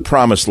this is the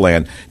promised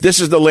land.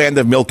 This is the land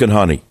of milk and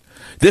honey.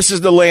 This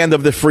is the land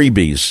of the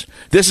freebies.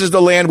 This is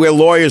the land where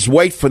lawyers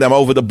wait for them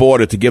over the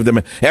border to give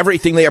them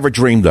everything they ever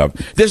dreamed of.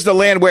 This is the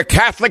land where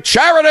Catholic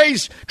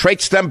Charities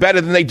treats them better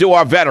than they do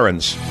our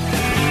veterans.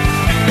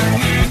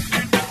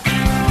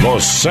 The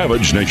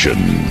Savage Nation.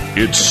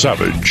 It's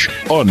savage,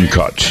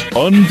 uncut,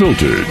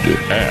 unfiltered,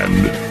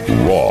 and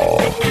raw.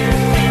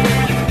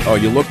 Oh,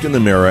 you looked in the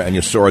mirror and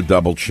you saw a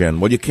double chin.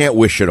 Well, you can't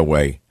wish it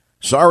away.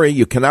 Sorry,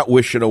 you cannot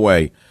wish it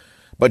away.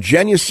 But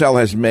Genucel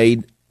has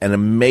made an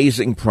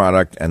amazing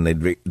product, and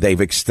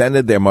they've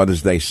extended their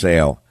Mother's Day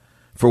sale.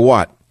 For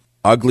what?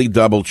 Ugly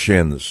double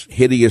chins,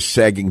 hideous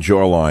sagging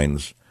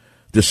jawlines,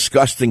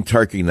 disgusting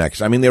turkey necks.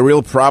 I mean, they're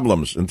real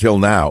problems until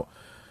now.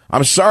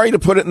 I'm sorry to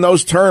put it in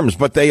those terms,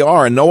 but they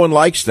are, and no one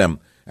likes them.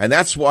 And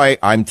that's why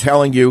I'm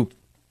telling you,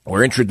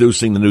 we're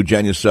introducing the new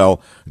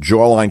Genucel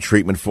jawline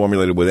treatment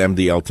formulated with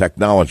MDL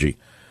technology.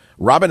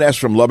 Robin S.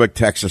 from Lubbock,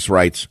 Texas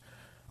writes,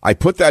 I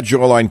put that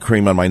jawline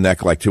cream on my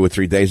neck like 2 or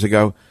 3 days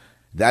ago.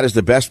 That is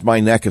the best my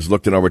neck has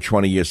looked in over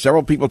 20 years.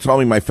 Several people told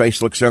me my face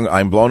looks young.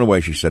 I'm blown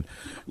away, she said.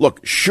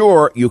 Look,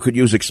 sure, you could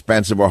use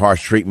expensive or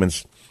harsh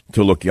treatments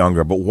to look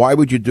younger, but why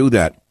would you do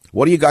that?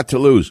 What do you got to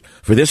lose?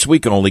 For this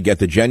week only, get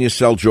the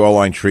Genucel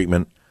jawline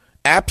treatment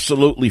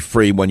absolutely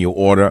free when you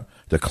order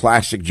the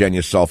classic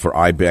Genucel for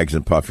eye bags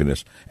and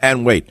puffiness.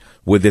 And wait,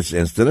 with its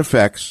instant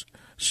effects,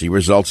 see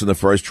results in the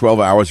first 12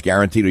 hours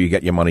guaranteed, or you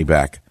get your money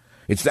back.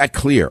 It's that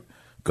clear.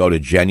 Go to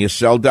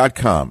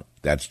Genucel.com.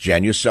 That's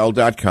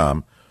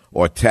Genucel.com.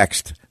 Or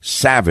text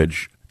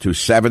SAVAGE to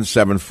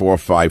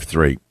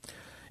 77453.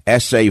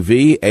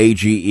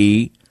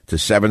 SAVAGE to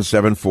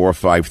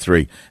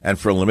 77453. And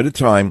for a limited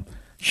time,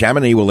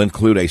 Chamonix will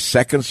include a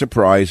second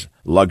surprise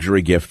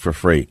luxury gift for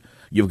free.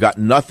 You've got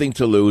nothing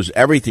to lose,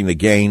 everything to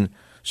gain.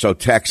 So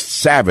text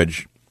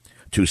SAVAGE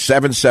to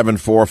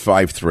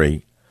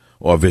 77453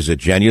 or visit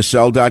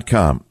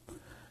Genucel.com.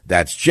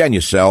 That's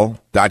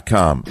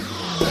Genucel.com.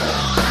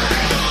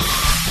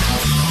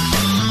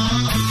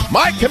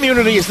 My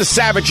community is the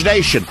Savage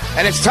Nation,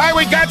 and it's time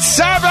we got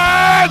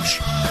savage!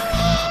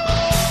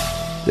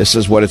 This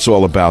is what it's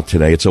all about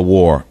today. It's a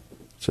war.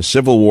 It's a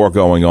civil war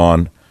going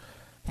on.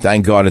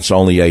 Thank God it's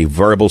only a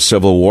verbal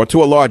civil war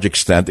to a large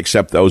extent,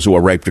 except those who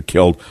are raped or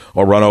killed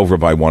or run over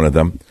by one of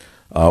them,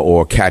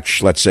 or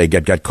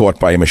get caught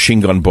by a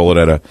machine gun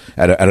bullet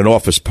at an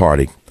office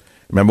party.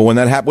 Remember when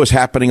that was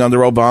happening under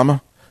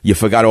Obama? You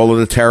forgot all of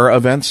the terror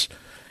events?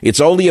 It's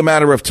only a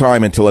matter of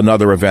time until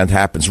another event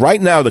happens.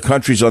 Right now, the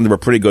country's under a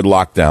pretty good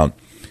lockdown.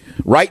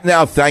 Right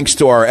now, thanks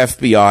to our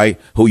FBI,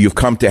 who you've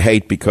come to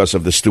hate because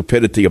of the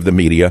stupidity of the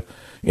media,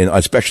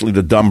 especially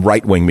the dumb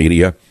right-wing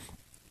media,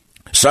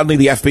 suddenly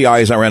the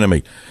FBI is our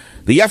enemy.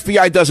 The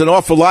FBI does an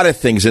awful lot of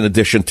things in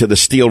addition to the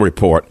Steele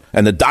report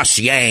and the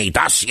dossier.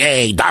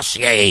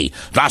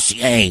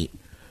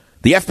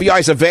 The FBI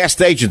is a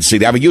vast agency.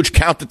 They have a huge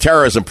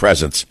counterterrorism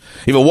presence.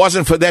 If it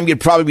wasn't for them, you'd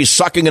probably be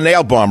sucking a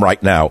nail bomb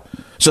right now.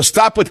 So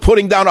stop with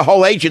putting down a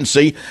whole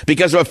agency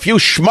because of a few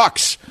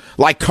schmucks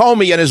like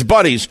Comey and his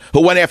buddies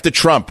who went after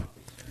Trump.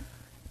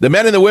 The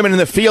men and the women in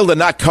the field are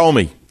not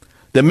Comey.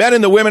 The men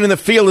and the women in the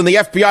field in the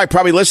FBI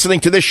probably listening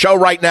to this show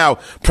right now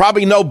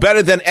probably know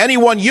better than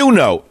anyone you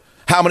know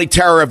how many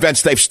terror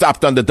events they've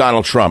stopped under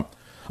Donald Trump.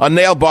 A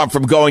nail bomb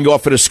from going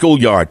off at a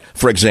schoolyard,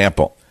 for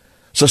example.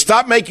 So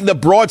stop making the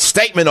broad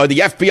statement, or the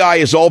FBI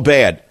is all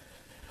bad,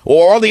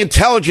 or all the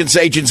intelligence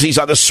agencies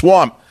are the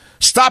swamp.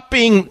 Stop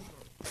being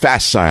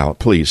facile,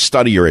 please.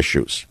 Study your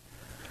issues.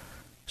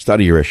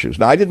 Study your issues.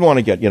 Now, I didn't want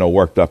to get,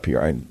 worked up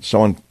here.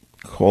 Someone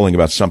calling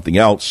about something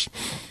else.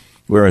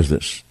 Where is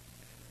this?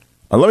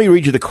 Let me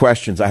read you the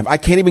questions. I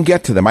can't even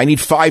get to them. I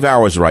need 5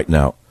 hours right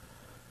now.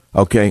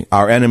 Okay?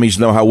 Our enemies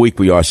know how weak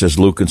we are, says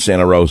Luke in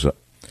Santa Rosa.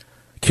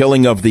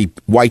 Killing of the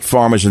white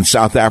farmers in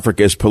South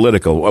Africa is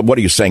political. What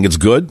are you saying? It's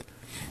good?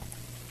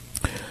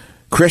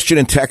 Christian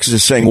in Texas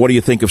is saying, what do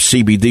you think of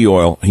CBD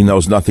oil? He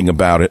knows nothing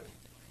about it.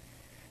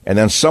 And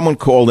then someone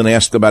called and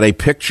asked about a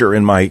picture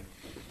in my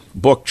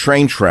book,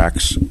 Train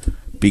Tracks,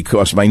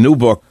 because my new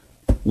book,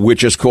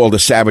 which is called A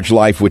Savage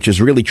Life, which is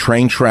really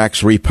Train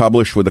Tracks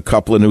republished with a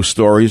couple of new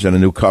stories and a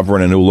new cover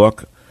and a new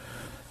look,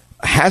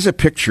 has a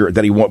picture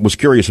that he was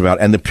curious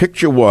about. And the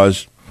picture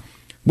was,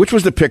 which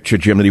was the picture,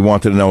 Jim, that he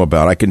wanted to know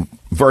about? I can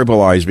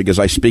verbalize because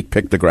I speak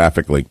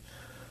pictographically.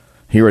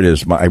 Here it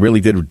is.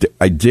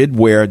 I did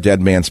wear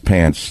Dead Man's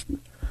Pants.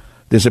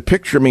 There's a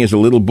picture of me as a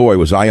little boy.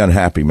 Was I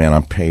unhappy, man,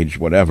 on page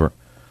whatever,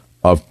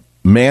 of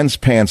man's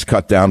pants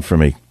cut down for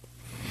me.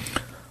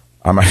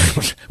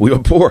 We were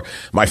poor.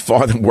 My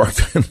father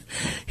worked.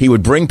 He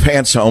would bring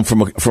pants home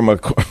from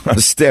a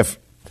stiff.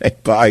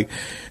 They'd buy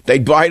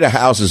the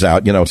houses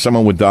out.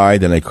 Someone would die,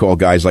 then they'd call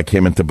guys like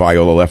him in to buy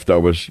all the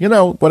leftovers.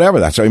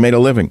 Whatever. That's how he made a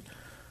living.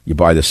 You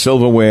buy the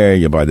silverware,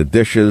 you buy the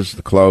dishes,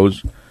 the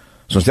clothes.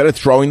 So instead of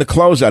throwing the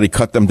clothes out, he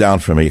cut them down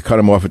for me. He cut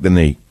them off at the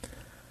knee.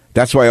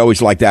 That's why I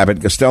always liked Abbott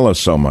and Costello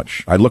so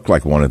much. I looked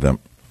like one of them.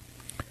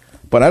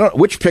 But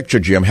which picture,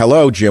 Jim?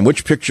 Hello, Jim.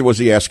 Which picture was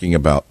he asking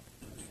about?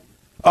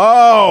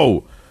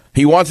 Oh,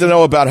 he wants to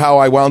know about how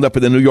I wound up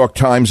in the New York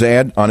Times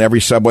ad on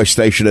every subway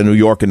station in New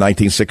York in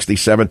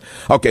 1967.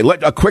 Okay,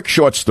 a quick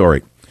short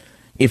story.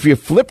 If you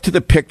flip to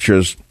the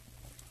pictures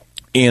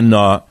in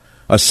A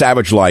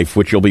Savage Life,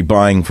 which you'll be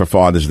buying for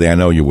Father's Day, I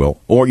know you will,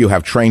 or you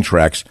have Train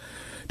Tracks,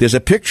 there's a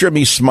picture of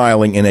me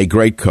smiling in a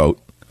greatcoat.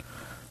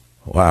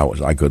 Wow,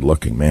 was I good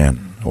looking,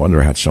 man. I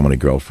wonder I had so many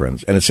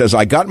girlfriends. And it says,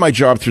 I got my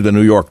job through the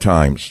New York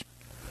Times.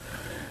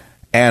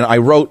 And I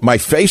wrote, my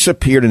face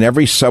appeared in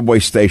every subway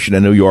station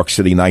in New York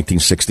City,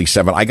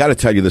 1967. I got to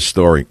tell you this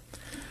story.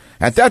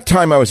 At that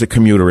time, I was a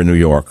commuter in New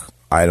York.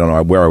 I don't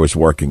know where I was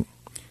working.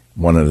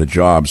 One of the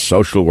jobs,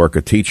 social worker,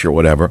 teacher,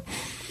 whatever.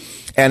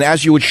 And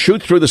as you would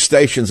shoot through the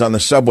stations on the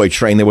subway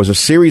train, there was a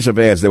series of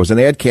ads. There was an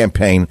ad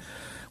campaign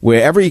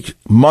where every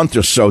month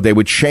or so they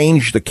would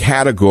change the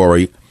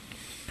category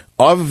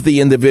of the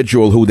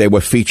individual who they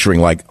were featuring.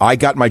 Like, I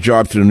got my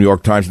job through the New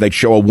York Times, and they'd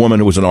show a woman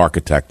who was an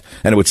architect,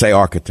 and it would say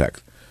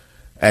architect.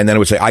 And then it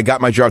would say, I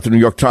got my job through the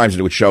New York Times, and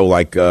it would show,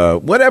 like,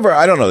 whatever,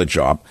 I don't know the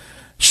job.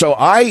 So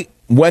I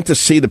went to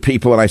see the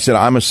people, and I said,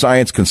 I'm a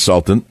science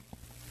consultant,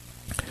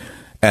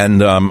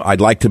 and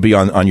I'd like to be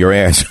on your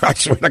ads. I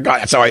swear to God,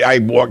 that's how I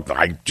walked.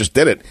 I just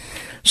did it.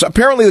 So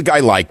apparently the guy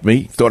liked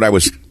me, thought I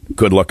was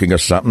good-looking or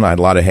something. I had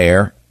a lot of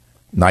hair,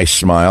 nice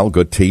smile,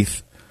 good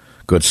teeth,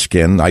 good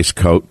skin, nice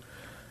coat.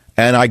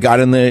 And I got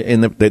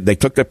they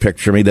took the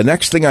picture of me. The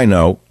next thing I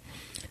know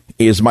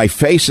is my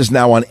face is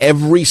now on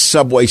every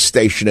subway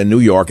station in New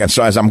York. And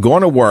so as I'm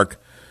going to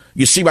work,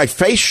 you see my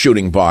face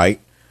shooting by.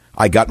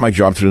 I got my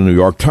job through the New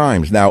York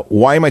Times. Now,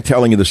 why am I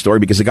telling you the story?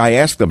 Because the guy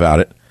asked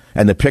about it,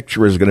 and the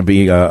picture is going to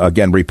be,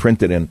 again,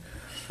 reprinted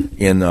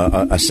in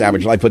A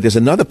Savage Life. But there's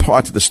another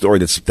part to the story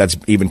that's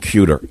even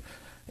cuter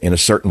in a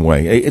certain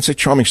way. It's a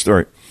charming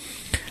story.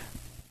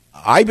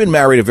 I've been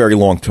married a very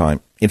long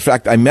time. In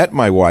fact, I met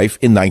my wife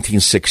in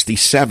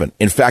 1967.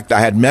 In fact, I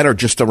had met her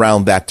just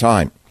around that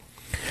time.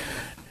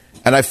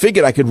 And I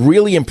figured I could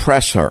really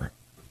impress her.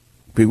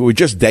 We were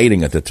just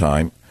dating at the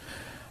time.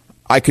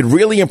 I could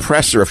really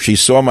impress her if she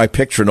saw my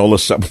picture in all the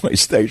subway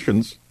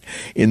stations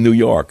in New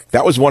York.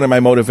 That was one of my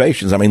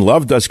motivations. I mean,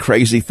 love does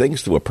crazy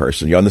things to a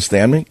person. You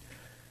understand me?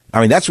 I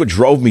mean, that's what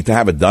drove me to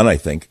have it done, I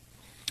think.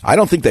 I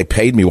don't think they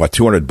paid me,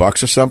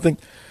 $200 or something?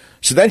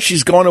 So then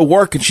she's going to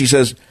work, and she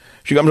comes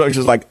up and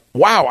she's like,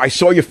 wow, I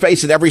saw your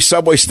face at every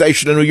subway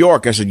station in New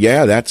York. I said,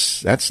 yeah,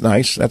 that's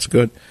nice. That's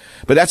good.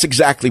 But that's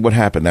exactly what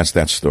happened. That's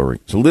that story.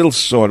 It's a little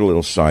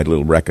side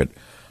record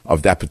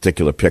of that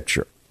particular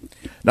picture.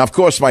 Now, of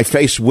course, my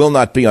face will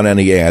not be on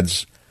any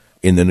ads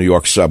in the New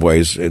York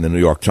subways, in the New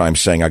York Times,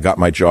 saying I got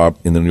my job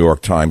in the New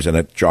York Times and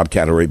a job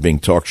category being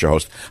talk show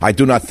host. I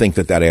do not think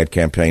that ad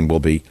campaign will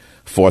be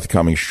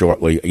forthcoming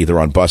shortly, either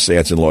on bus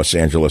ads in Los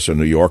Angeles or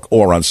New York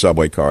or on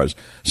subway cars.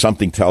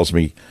 Something tells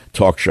me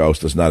talk show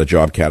host is not a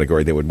job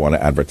category they would want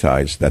to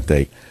advertise, that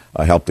they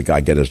help the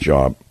guy get his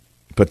job.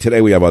 But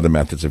today we have other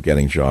methods of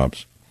getting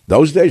jobs.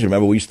 Those days,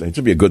 remember, it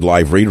would be a good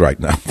live read right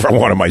now for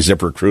one of my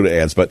ZipRecruiter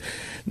ads. But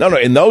no,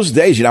 in those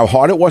days, you know how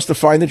hard it was to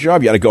find a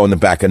job? You had to go in the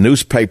back of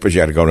newspapers. You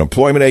had to go to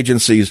employment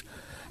agencies.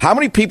 How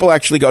many people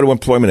actually go to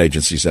employment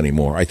agencies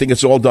anymore? I think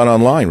it's all done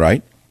online,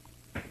 right?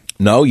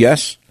 No?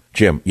 Yes?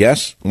 Jim,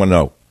 yes? Well,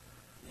 no.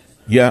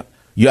 Yeah.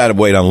 You had to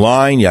wait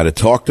online. You had to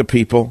talk to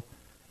people.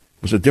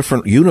 It was a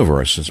different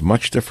universe. It's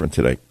much different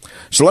today.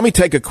 So let me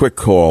take a quick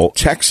call.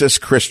 Texas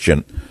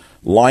Christian,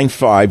 line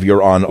 5,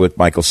 you're on with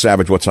Michael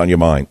Savage. What's on your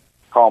mind?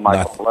 Call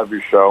Michael. Love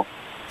your show.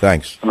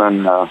 Thanks. And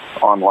then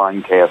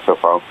online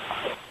KSFO.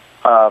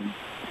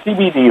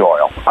 CBD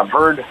oil. I've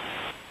heard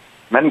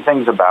many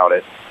things about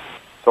it,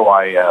 so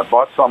I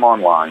bought some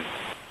online.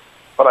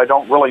 But I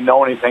don't really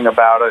know anything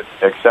about it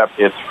except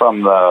it's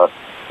from the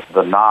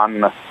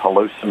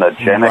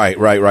non-hallucinogenic.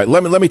 Right.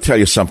 Let me tell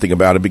you something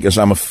about it because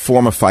I'm a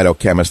former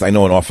phytochemist. I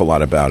know an awful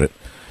lot about it.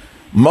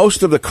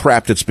 Most of the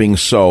crap that's being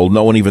sold,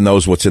 no one even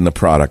knows what's in the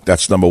product.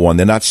 That's number one.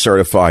 They're not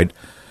certified.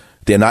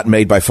 They're not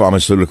made by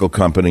pharmaceutical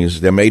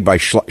companies. They're made by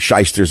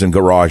shysters in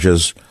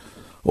garages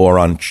or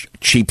on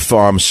cheap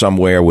farms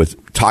somewhere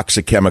with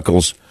toxic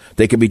chemicals.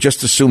 They could be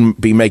just as soon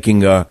be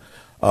making a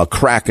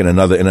crack in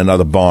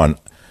another barn.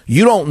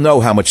 You don't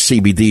know how much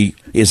CBD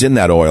is in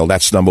that oil.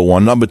 That's number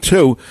one. Number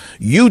two,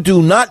 you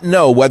do not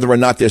know whether or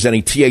not there's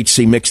any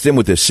THC mixed in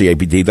with this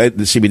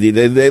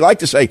CBD. They like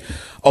to say,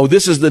 oh,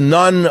 this is the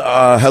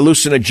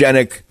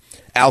non-hallucinogenic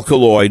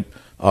alkaloid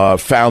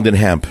found in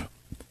hemp.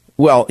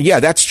 Well, yeah,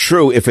 that's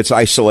true if it's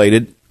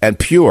isolated and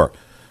pure.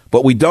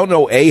 But we don't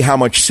know, A, how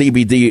much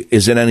CBD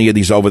is in any of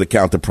these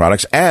over-the-counter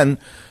products. And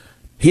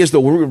here's the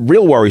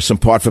real worrisome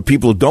part for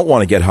people who don't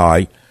want to get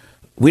high.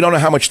 We don't know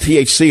how much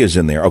THC is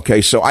in there,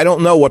 okay? So I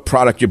don't know what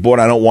product you bought.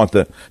 I don't want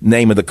the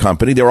name of the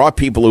company. There are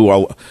people who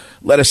are,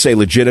 let us say,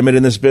 legitimate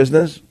in this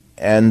business,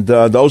 and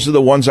those are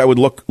the ones I would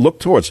look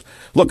towards.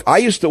 Look, I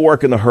used to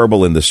work in the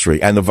herbal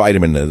industry and the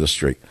vitamin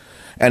industry,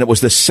 and it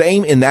was the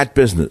same in that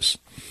business.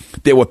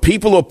 There were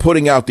people who were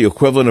putting out the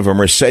equivalent of a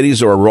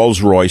Mercedes or a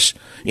Rolls-Royce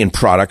in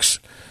products.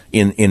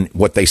 In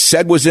what they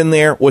said was in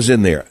there, was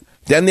in there.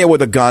 Then there were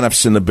the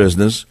Gonuffs in the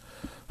business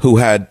who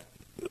had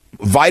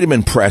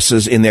vitamin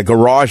presses in their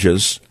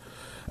garages,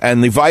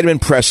 and the vitamin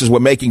presses were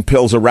making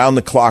pills around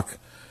the clock,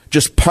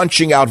 just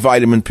punching out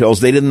vitamin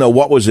pills. They didn't know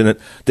what was in it.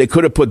 They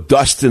could have put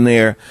dust in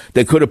there.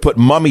 They could have put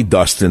mummy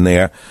dust in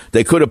there.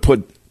 They could have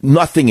put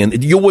nothing in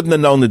it. You wouldn't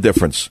have known the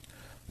difference.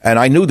 And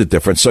I knew the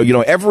difference. So,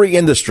 every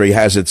industry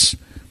has its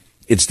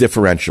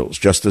differentials,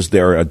 just as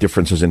there are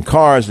differences in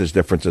cars, there's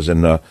differences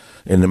in the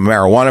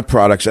marijuana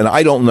products, and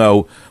I don't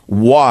know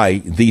why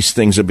these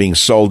things are being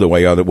sold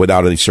away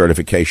without any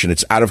certification.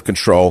 It's out of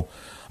control.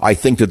 I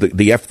think that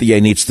the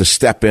FDA needs to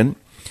step in,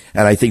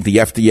 and I think the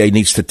FDA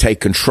needs to take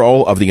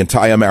control of the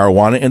entire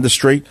marijuana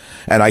industry,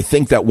 and I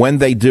think that when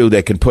they do,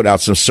 they can put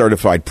out some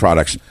certified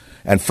products.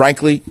 And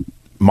frankly,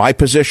 my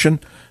position,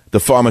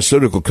 the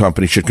pharmaceutical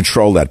company should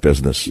control that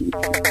business.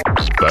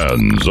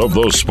 Fans of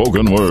the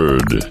spoken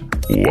word,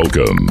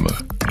 welcome.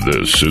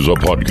 This is a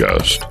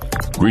podcast.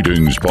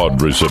 Greetings,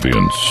 pod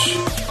recipients.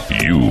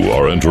 You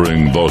are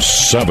entering the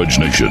Savage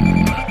Nation.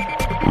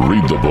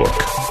 Read the book,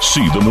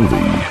 see the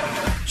movie.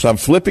 So I'm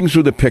flipping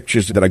through the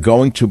pictures that are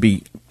going to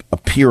be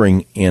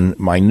appearing in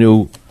my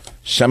new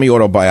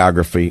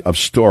semi-autobiography of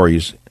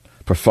stories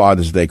for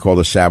Father's Day called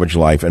The Savage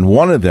Life. And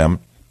one of them,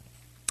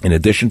 in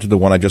addition to the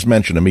one I just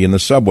mentioned, of me in the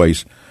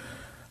subways,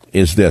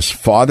 is this,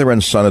 Father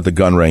and Son at the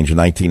Gun Range in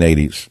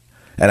 1980s.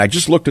 And I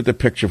just looked at the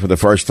picture for the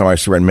first time I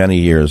saw in many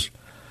years.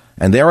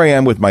 And there I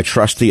am with my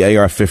trusty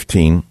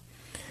AR-15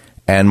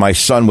 and my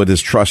son with his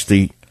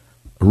trusty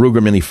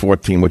Ruger Mini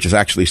 14, which is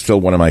actually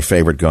still one of my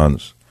favorite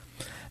guns.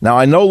 Now,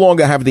 I no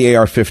longer have the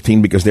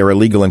AR-15 because they're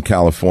illegal in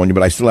California,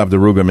 but I still have the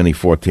Ruger Mini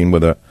 14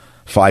 with a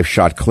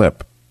 5-shot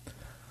clip.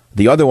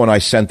 The other one I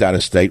sent out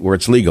of state where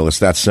it's legal. It's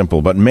that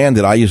simple. But, man,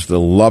 did I used to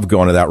love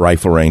going to that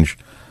rifle range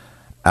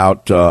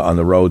out on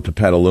the road to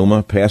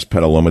Petaluma, past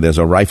Petaluma. There's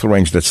a rifle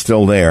range that's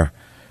still there,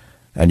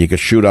 and you could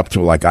shoot up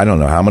to, I don't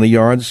know how many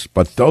yards,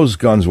 but those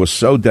guns were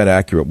so dead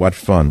accurate. What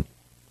fun.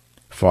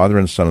 Father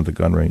and son at the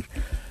gun range.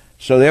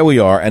 So there we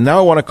are, and now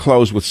I want to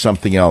close with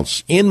something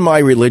else. In my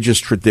religious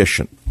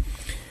tradition,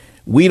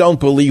 we don't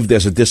believe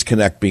there's a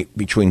disconnect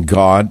between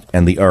God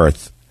and the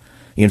earth.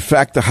 In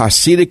fact, the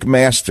Hasidic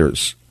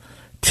masters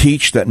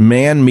teach that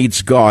man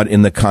meets God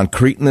in the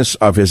concreteness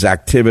of his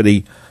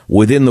activity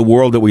within the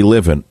world that we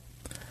live in.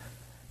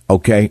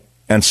 Okay,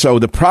 and so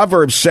the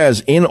proverb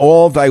says, in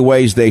all thy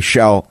ways they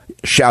shall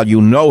you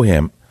know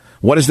him.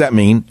 What does that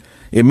mean?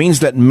 It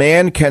means that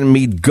man can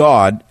meet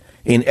God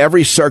in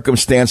every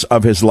circumstance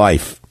of his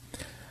life.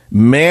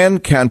 Man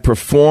can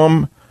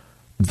perform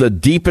the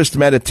deepest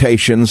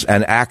meditations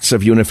and acts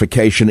of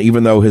unification,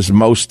 even though his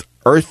most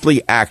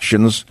earthly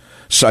actions,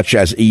 such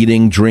as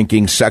eating,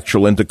 drinking,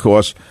 sexual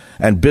intercourse,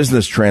 and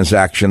business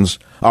transactions,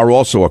 are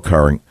also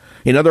occurring.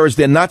 In other words,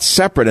 they're not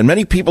separate, and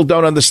many people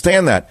don't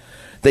understand that.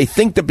 They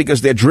think that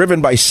because they're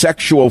driven by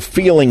sexual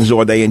feelings,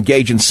 or they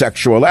engage in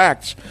sexual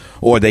acts,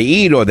 or they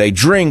eat, or they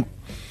drink,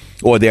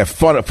 or they're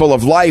full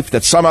of life,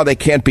 that somehow they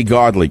can't be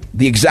godly.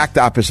 The exact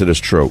opposite is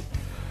true.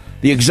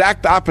 The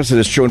exact opposite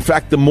is true. In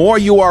fact, the more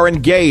you are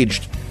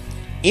engaged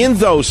in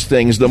those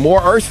things, the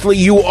more earthly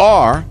you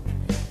are,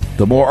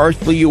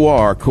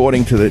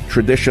 according to the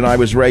tradition I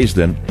was raised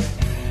in,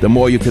 the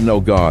more you can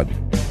know God.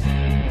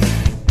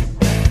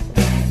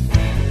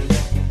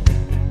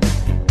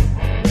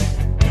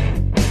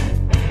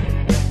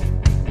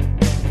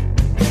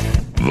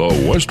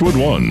 The Westwood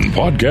One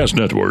Podcast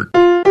Network.